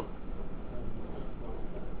 For sure.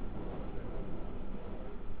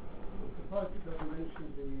 I'm surprised it doesn't mention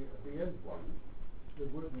the end one. The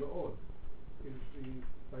word Me'od is the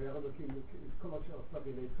Bayarabakim is Kolashar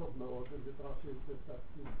Sabin Eitov Me'od, and the Rashi says that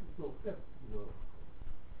it's not step word.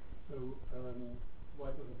 So why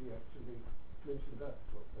doesn't he actually mention that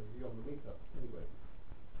as the Yom Mita anyway?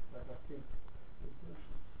 Like I think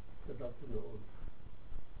it's about to know.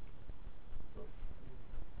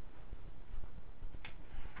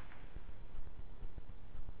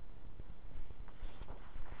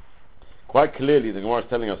 Quite clearly, the Gemara is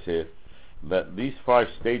telling us here that these 5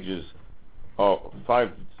 stages are 5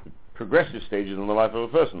 progressive stages in the life of a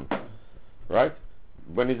person. Right?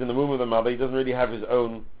 When he's in the womb of the mother, he doesn't really have his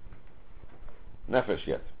own nefesh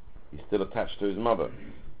yet. He's still attached to his mother.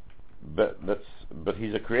 But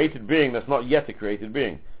he's a created being that's not yet a created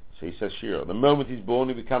being. So he says Shiur. The moment he's born,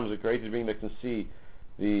 he becomes a created being that can see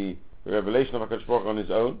the revelation of HaKadosh Baruch Hu on his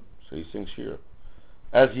own. So he sings Shiur.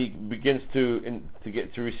 As he begins to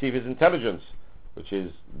receive his intelligence, which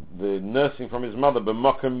is the nursing from his mother,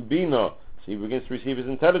 b'makam bina, so he begins to receive his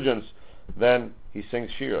intelligence, then he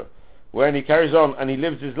sings Shiur. When he carries on and he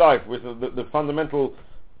lives his life with the fundamental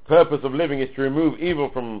purpose of living is to remove evil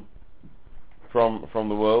from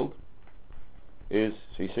the world, so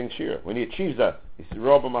he sings Shiur. When he achieves that, he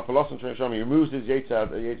removes his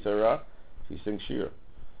Yetzirah, so he sings Shiur.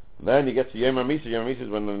 Then he gets to Yom HaMisa. Yom HaMisa is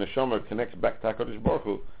when the Neshama connects back to HaKadosh Baruch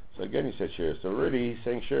Hu. So again he says Shiur. So really he's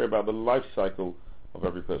saying Shiur about the life cycle of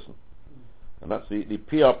every person. And that's the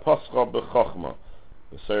Pia Pascha B'Chochma,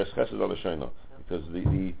 the Seres Chesed Al Hashono. Because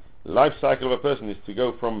the life cycle of a person is to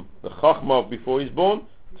go from the Chochma before he's born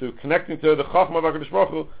to connecting to the Chochma of HaKadosh Baruch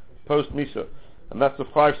Hu post Misa. And that's the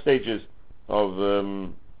 5 stages of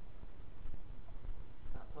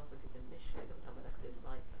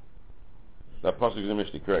that pasuk is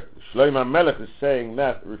initially correct. Shlomo HaMelech is saying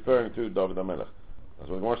that, referring to David HaMelech. That's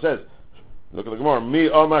what the Gemara says. Look at the Gemara. Mi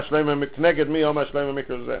Oma Shlomo Mikneged Mi Oma Shlomo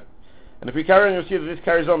Mikra Zeh. And if we carry on, you'll see that this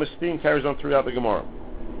carries on. This theme carries on throughout the Gemara.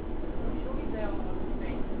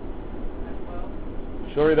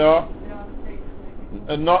 Surely there are.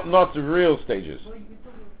 Not the real stages. Well, you could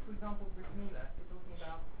talk about, for example, Bris Milah. You're talking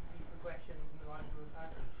about the progression in the life of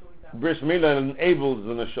a person. Bris Milah enables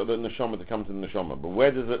the neshama to come to the neshama. But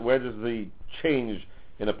where does the change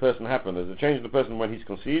in a person happen? There's a change in the person when he's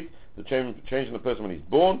conceived, the change in the person when he's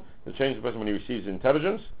born, the change in the person when he receives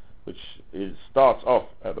intelligence, which starts off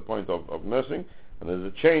at the point of nursing, and there's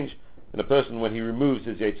a change in the person when he removes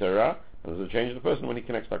his Yetzirah, and there's a change in the person when he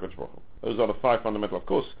connects to HaKadosh Baruch Hu. Those are the 5 fundamental. Of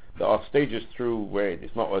course, there are stages through where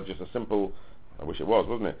it's not just a simple, I wish it was,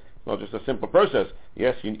 wasn't it? It's not just a simple process.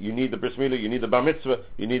 Yes, you need the bris milah, you need the bar mitzvah,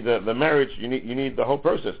 you need the marriage, you need the whole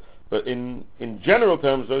process. But in general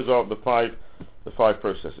terms, those are the five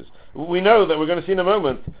processes. We know that we're going to see in a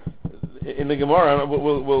moment in the Gemara, and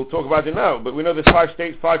we'll talk about it now. But we know there's 5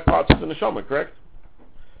 states, 5 parts of the neshama, correct?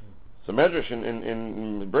 So Medrash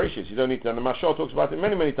in Berochos, you don't need to. And the Mashal talks about it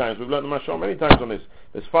many times. We've learned the Mashal many times on this.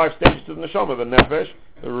 There's 5 stages to the neshama: the nefesh,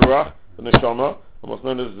 the ruach, the neshama, and what's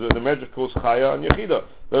known as the Medrash calls chaya and yechida.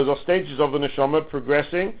 Those are stages of the neshama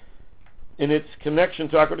progressing in its connection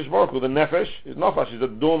to HaKadosh Baruch Hu. The nefesh is nafash, is a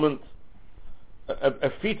dormant, a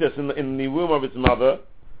fetus in the womb of its mother.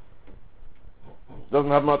 Doesn't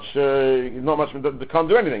have much, not much, can't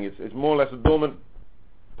do anything. It's more or less a dormant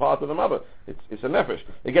part of the mother. It's a nefesh.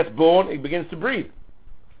 It gets born, it begins to breathe.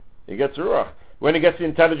 It gets ruach. When it gets the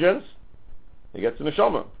intelligence, it gets the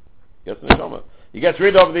neshama. He gets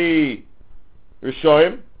rid of the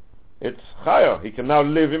rishoyim, it's chaya. He can now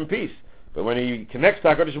live in peace. But when he connects to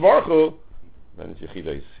HaKadosh Baruch Hu, then it's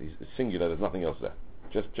yechida. It's singular. There's nothing else there.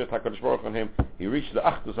 Just HaKadosh Baruch Hu and him. He reached the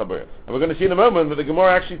Achdus HaBorah. And we're going to see in a moment that the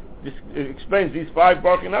Gemara actually explains these 5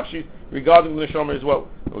 Baruch Nafshis regarding the neshama as well.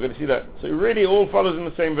 And we're going to see that. So it really all follows in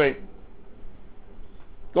the same vein.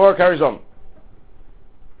 Gemara carries on.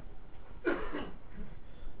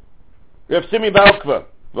 We have Simi Ba'ukva.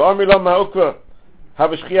 V'amilam Ma'ukva.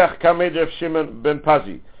 Havashchiach Kamed Shimon ben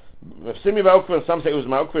Pazi. Simi Ba'ukva, and some say it was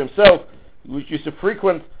Ma'ukva himself, which used to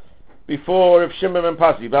frequent before Rav Shimon ben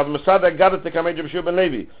Pasi. But Masada Agadata Kamei Rav Shimon ben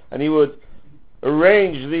Levi, and he would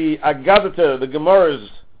arrange the Agadata, the Gemaras,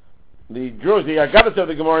 the drawers, the Agadata of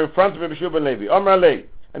the Gemara in front of Rav Shimon ben Levi. Amar Lei,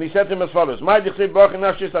 and he said to him as follows: what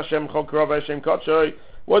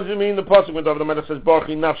does it mean the pasuk when David HaMelech says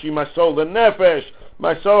Baruchi Nafshi, my soul, the Nefesh,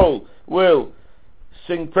 my soul will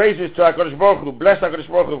sing praises to HaKadosh Baruch Hu, bless HaKadosh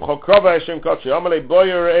Baruch Hu, Chol Krova Hashem Kodshay, Amalei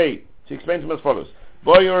Boyer Ei. He explains him as follows: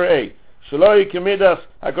 Boyer Ei, Shaloi Kemidas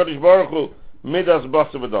HaKadosh Baruch Hu, Midas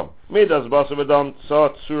Basavadam, Midas Basavadam,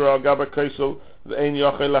 Tzat Surah Gaber Kaisel, Ve'en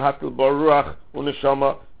Yochel Lahatel Baruch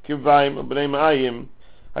Uneshama Kivayim B'nei Ma'ayim.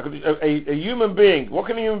 A human being, what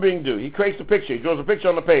can a human being do? He creates a picture, he draws a picture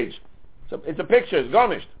on the page. So it's a picture, it's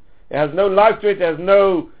garnished. It has no life to it, it has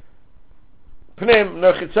no pnim,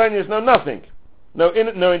 no chitzonius, no nothing. No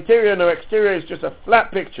interior, no exterior, it's just a flat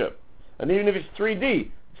picture. And even if it's 3D,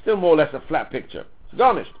 it's still more or less a flat picture. It's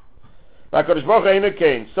garnished. HaKadosh Baruch Hu Eino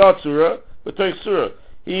Kain, Sa Tzura, B'toich Tzura.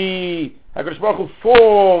 HaKadosh Baruch Hu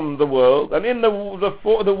formed the world, and in the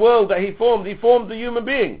world that he formed the human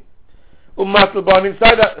being. Inside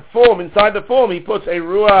the form, he puts a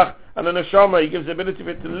ruach and a neshama. He gives the ability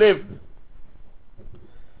for it to live.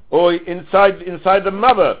 Or inside the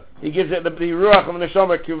mother, he gives it the ruach and the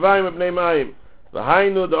neshama. Kivayim b'nei mayim.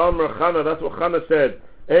 V'hainu da'amar Chana. That's what Chana said.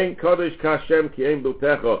 Ein kodesh k'Hashem ki ein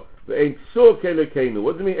biltecha. V'ein tzur ke'Elokeinu.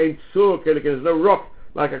 What does it mean? Ein tzur ke'Elokeinu. There's no rock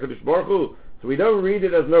like HaKadosh Baruch Hu. So we don't read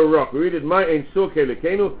it as no rock. We read it my ein tzur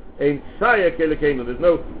ke'Elokeinu, ein tzaya ke'Elokeinu. There's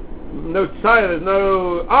no tzaya. There's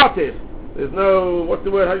no artist. There's no, what's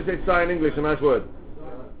the word? How do you say tzai in English? A nice word.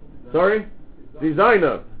 Sorry?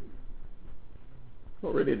 Designer.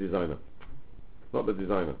 Not really a designer. Not the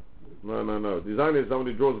designer. No. Designer is someone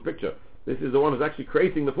who draws a picture. This is the one who's actually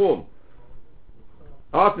creating the form.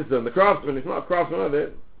 Artisan, the craftsman. It's not a craftsman, are they?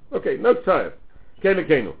 Okay, no tzai.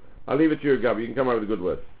 Ke'Elokeinu. I'll leave it to you, Gabi. You can come out with a good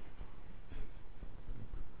word.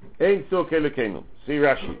 Ein tzur ke'Elokeinu. See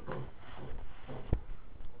Rashi.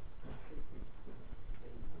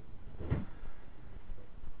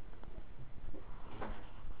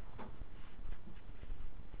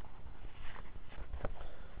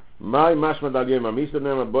 My mashmad al yema misa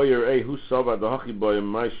nema boyer ei hu sova dahachi boyer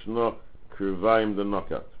my shno kirvayim the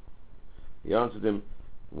knockout. He answered him,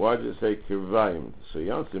 why did it say kirvayim? So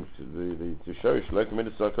he answered him to show you like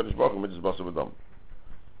midas HaKadosh Baruch Hu midas basav adam.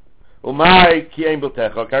 Umay ki ein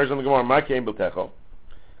biltecha. Carries on the Gemara. My ki ein biltecha.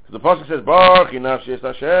 Because the pasuk says Baruch nafshi es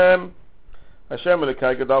Hashem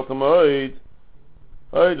Elokai gadal tamoid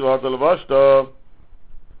oid v'hata levashta.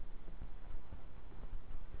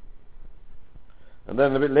 And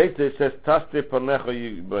then a bit later it says Taste panecha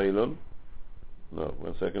yibailun. No,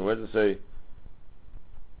 1 second. Where does it say?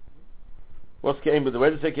 What's ke'em biltecha?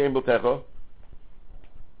 Where does it say ke'em biltecha?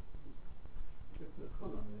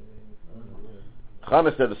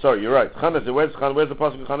 Chana said, sorry, you're right. Chana said, where's the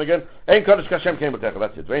pasuk of Chana again? Ein kodesh kashem ke'em biltecha.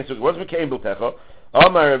 That's it. What's ke'em biltecha?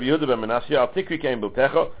 Amar Rav Yehuda ben Menashe al tikri ke'em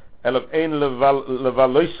biltecha elok ein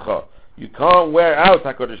levaloischa. You can't wear out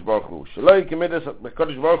HaKadosh Baruch Hu. Shaloi k'midas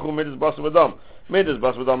HaKadosh Baruch Hu midas basav adam. Midas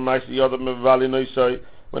basav adam nicely yodam mevali noisoi.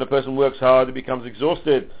 When a person works hard, he becomes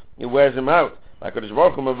exhausted. It wears him out. HaKadosh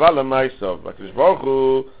Baruch Hu mevala ma'isov. HaKadosh Baruch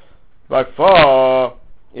Hu by far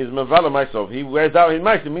is mevala ma'isov. He wears out his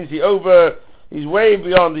mice. It means he's way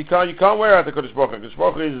beyond. You can't wear out HaKadosh Baruch Hu. HaKadosh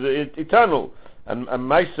Baruch Hu is eternal, and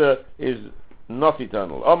Maisa is not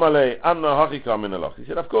eternal. Amalei anna hachika min alach. He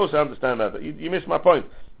said, of course I understand that. You missed my point.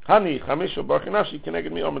 Hani chamisha baruch nafshi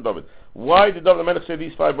keneged mi Amar David. Why did David HaMelech say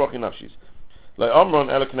these 5 baruch nafshis? Like Amron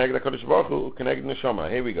ela keneged HaKadosh Baruch Hu keneged neshama.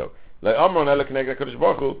 Here we go. Like Amron ela keneged HaKadosh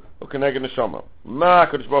Baruch Hu keneged neshama. Ma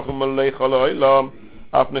HaKadosh Baruch Hu malei chol ha'olam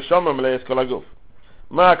af neshama malei es kol haguf.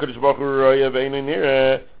 Ma HaKadosh Baruch Hu roya ve'eino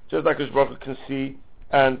nireh. Just like HaKadosh Baruch Hu can see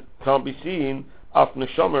and can't be seen. Af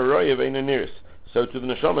neshama roya ve'eino nireh. So to the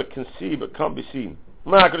neshama can see but can't be seen.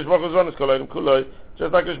 Ma HaKadosh Baruch Hu zonas kol ha'olam kuloi.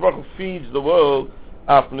 Just like HaKadosh Baruch Hu feeds the world.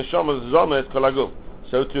 Af neshama zona es kol haguf.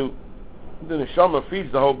 So to the neshama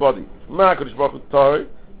feeds the whole body. Ma HaKadosh Baruch Hu tahir.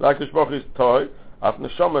 Like HaKadosh Baruch Hu is tahir. Af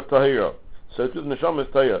neshama tahira. So to the neshama is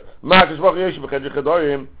tahir. Ma HaKadosh Baruch Hu yesh b'chedri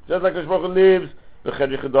chedarim. Just like HaKadosh Baruch Hu lives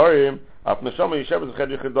b'chedri chedarim. Af neshama yeshev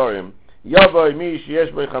b'chedri chedarim. Yavai mi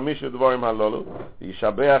sheyesh b'chamisha dvarim halalu.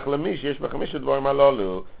 Yishabeach lemi sheyesh b'chamisha dvarim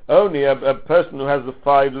halalu. Only a person who has the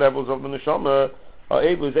 5 levels of the neshama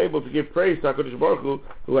is able to give praise to HaKadosh Baruch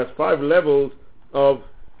who has 5 levels of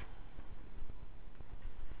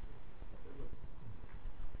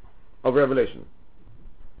revelation.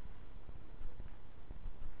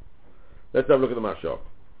 Let's have a look at the Mashal.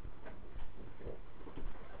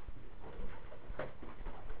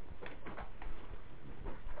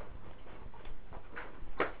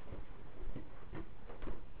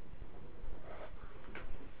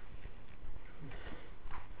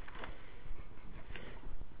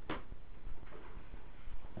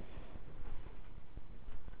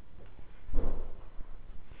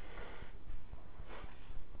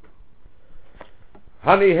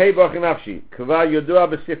 Hani hey bachinafshi kva yodua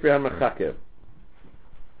b'sifrei hamechakev.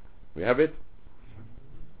 We have it.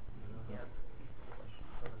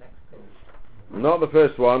 Not the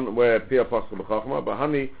first one where Pia Pascha b'chachma, but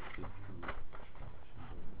Hani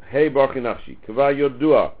hey bachinafshi kva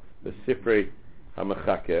yodua b'sifrei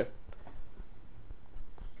hamechakev.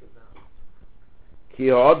 Ki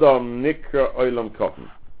ha'adam nikra olam kofen.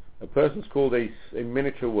 A person's called a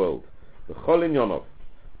miniature world. The cholin yonov,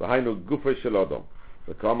 v'hainu gufay shel adam.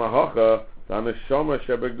 The kama hacha, the neshama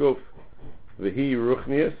shebeguf, v'hi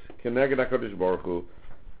ruchnius, keneged HaKadosh Baruch Hu,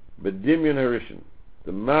 b'dimyon harishin.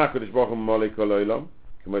 The ma HaKadosh Baruch Hu malei kol olam,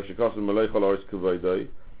 k'may shekasim malei chol ha'aretz k'vaydai,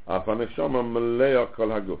 af ha-neshama malei kol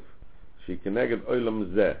haguf, she keneged olam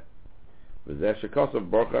zeh. V'zeh shekasav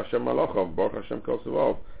Baruch Hashem malachav, Baruch Hashem kol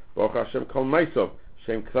suvav, Baruch Hashem kol meisav,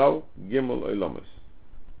 Shem klal gimel olamis.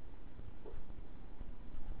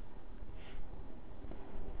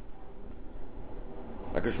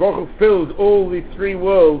 HaKadosh Baruch Hu filled all the three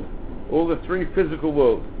worlds, all the three physical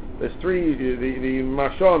worlds. There's three, the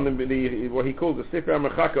Mashon, what he calls the Sifrei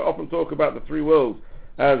HaMechaka, often talk about the three worlds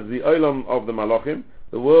as the Olam of the Malachim,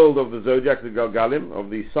 the world of the Zodiac, the Galgalim, of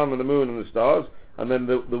the sun and the moon and the stars, and then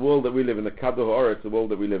the world that we live in, the Kadosh Haaretz, the world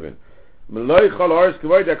that we live in. Meloi Chol Haaretz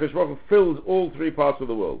K'vodah, HaKadosh Baruch Hu fills all three parts of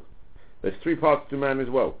the world. There's three parts to man as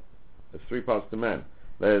well. There's three parts to man.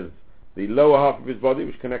 There's the lower half of his body,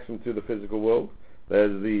 which connects him to the physical world.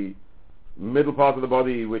 There's the middle part of the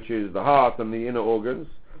body, which is the heart and the inner organs,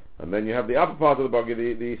 and then you have the upper part of the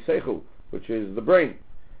body, the seichel, which is the brain.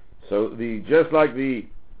 So just like the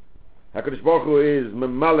HaKadosh Baruch Hu is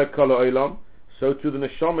memale kol ha'olam, so too the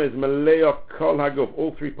neshama is melea kol haguf,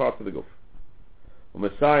 all three parts of the guf.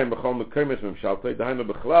 U'mesayim b'chol mekomis memshaltei, dahainu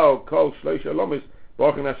b'chlal kol shlosh olomis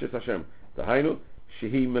baruch nashis Hashem. Dahainu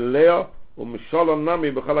shehi melea u'mishalom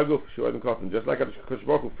nami b'chol haguf shu'edim kotten. Just like HaKadosh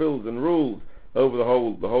Baruch Hu fills and rules over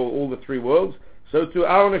all the three worlds, so too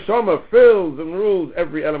our neshama fills and rules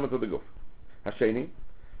every element of the guf. Hasheni,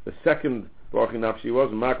 the second Baruch Nafshi was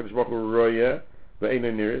HaKadosh Baruch Hu royeh ve'eino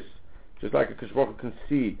niris, just like HaKadosh Baruch Hu can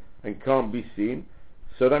see and can't be seen.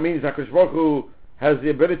 So that means HaKadosh Baruch Hu has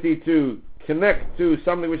the ability to connect to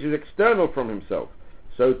something which is external from himself.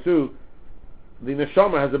 So too, the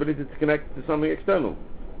neshama has the ability to connect to something external.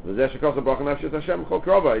 It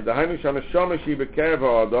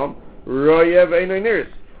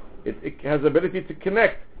has the ability to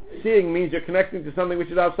connect. Seeing means you're connecting to something which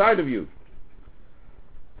is outside of you.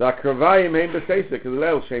 Hagimel,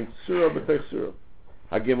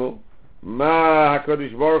 ma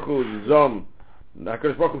HaKadosh Baruch Hu zom.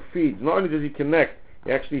 HaKadosh Baruch Hu feeds. Not only does he connect,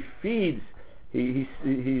 he actually feeds. He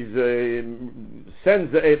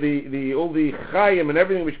sends all the chayim and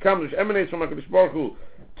everything which comes, which emanates from HaKadosh Baruch Hu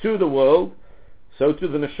to the world. So too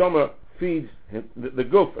the neshama feeds the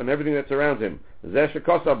guf and everything that's around him. Zeh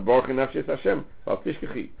shekosav baruch nafshis Hashem al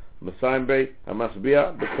tishkechi Masayim bei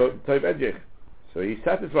hamasbia b'tov edjech. So he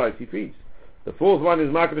satisfies, he feeds. The fourth one is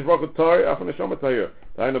HaKadosh Baruch Hu Torah af neshama Torah.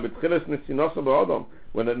 Dainu b'tchilas nitzinosa b'adam.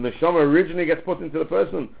 When the neshama originally gets put into the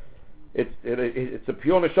person, it's a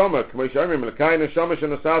pure neshama. K'may shomrim l'kai neshama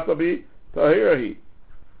shenosata bi tahirahi.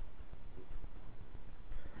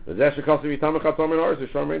 Zeh shekosav yitam echatom in oris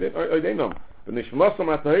shomrim oideinom. V'nishmosam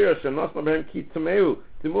atahira shenosna b'hem ki tumeu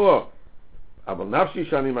timur. Abel nafshi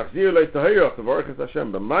shani machzir le tahira tvarachas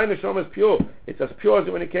Hashem. But my neshama is pure. It's as pure as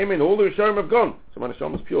when it came in. All the rishonim have gone, so my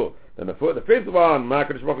neshama is pure. Then the fifth one,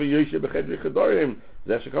 HaKadosh Baruch Hu yoshe b'chedri chedorim.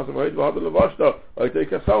 Zeh shekosav ha'id v'hadol levashta oitei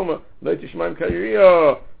kasalma lo tishmaim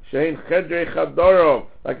kayiriya shein chedri chadoro.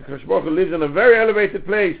 Like HaKadosh Baruch Hu lives in a very elevated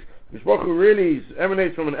place. HaKadosh Baruch Hu really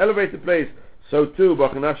emanates from an elevated place. So too,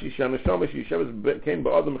 Bachanafshi Shanashama Shishevas came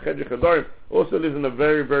Ba'adam Chedri Chadarim also lives in a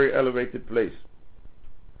very, very elevated place.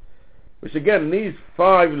 Which again, these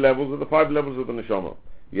 5 levels are the 5 levels of the neshama.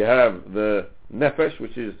 You have the nefesh,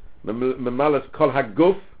 which is Memalas Kol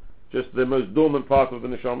Haguf, just the most dormant part of the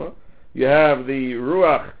neshama. You have the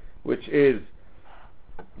ruach, which is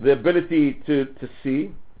the ability to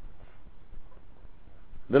see,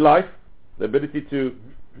 the life, the ability to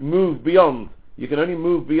move beyond. You can only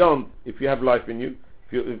move beyond if you have life in you.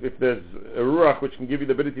 If there's a ruach which can give you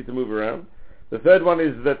the ability to move around. The third one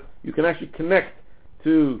is that you can actually connect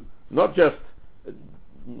to not just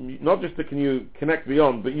can you connect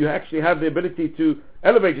beyond, but you actually have the ability to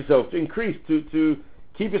elevate yourself, to increase, to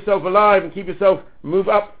keep yourself alive and keep yourself move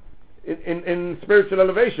up in spiritual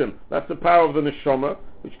elevation. That's the power of the neshama,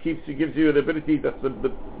 which gives you the ability. That's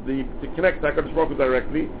to connect to HaKadosh Baruch Hu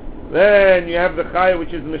directly. Then you have the chaya,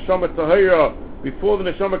 which is the neshama tahira, before the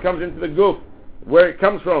neshama comes into the guf, where it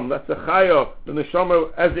comes from. That's the chaya, the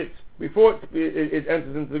neshama before it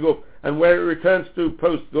enters into the guf, and where it returns to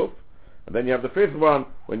post guf. And then you have the fifth one,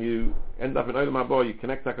 when you end up in Olam Haba, you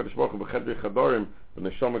connect HaKadosh Baruch Hu b'chedrei chadorim, when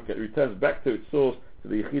the Neshama returns back to its source, to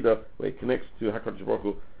the Yechida, where it connects to HaKadosh Baruch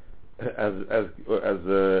Hu as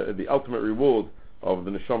the ultimate reward of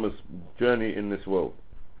the Neshama's journey in this world.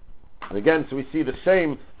 And again, so we see the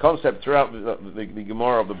same concept throughout the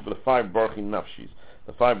Gemara of the five Baruchim Nafshis.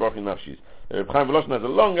 The five Baruchim Nafshis. Reb Chaim Voloshin has a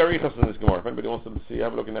long arichas in this Gemara. If anybody wants to see,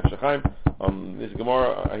 have a look in Nefesh Chaim. This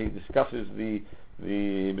Gemara, he discusses the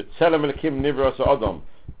B'Tselem Elokim Nivra Adam,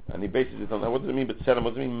 and he bases it on what does it mean B'Tselem?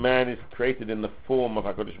 What does it mean man is created in the form of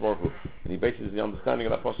HaKadosh Baruch Hu? And he bases the understanding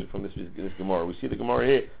of that passage from this Gemara. We see the Gemara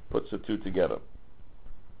here puts the two together.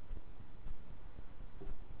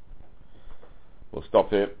 We'll stop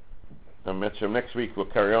here. And next week we'll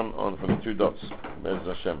carry on from the two dots. Be'ez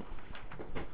Hashem.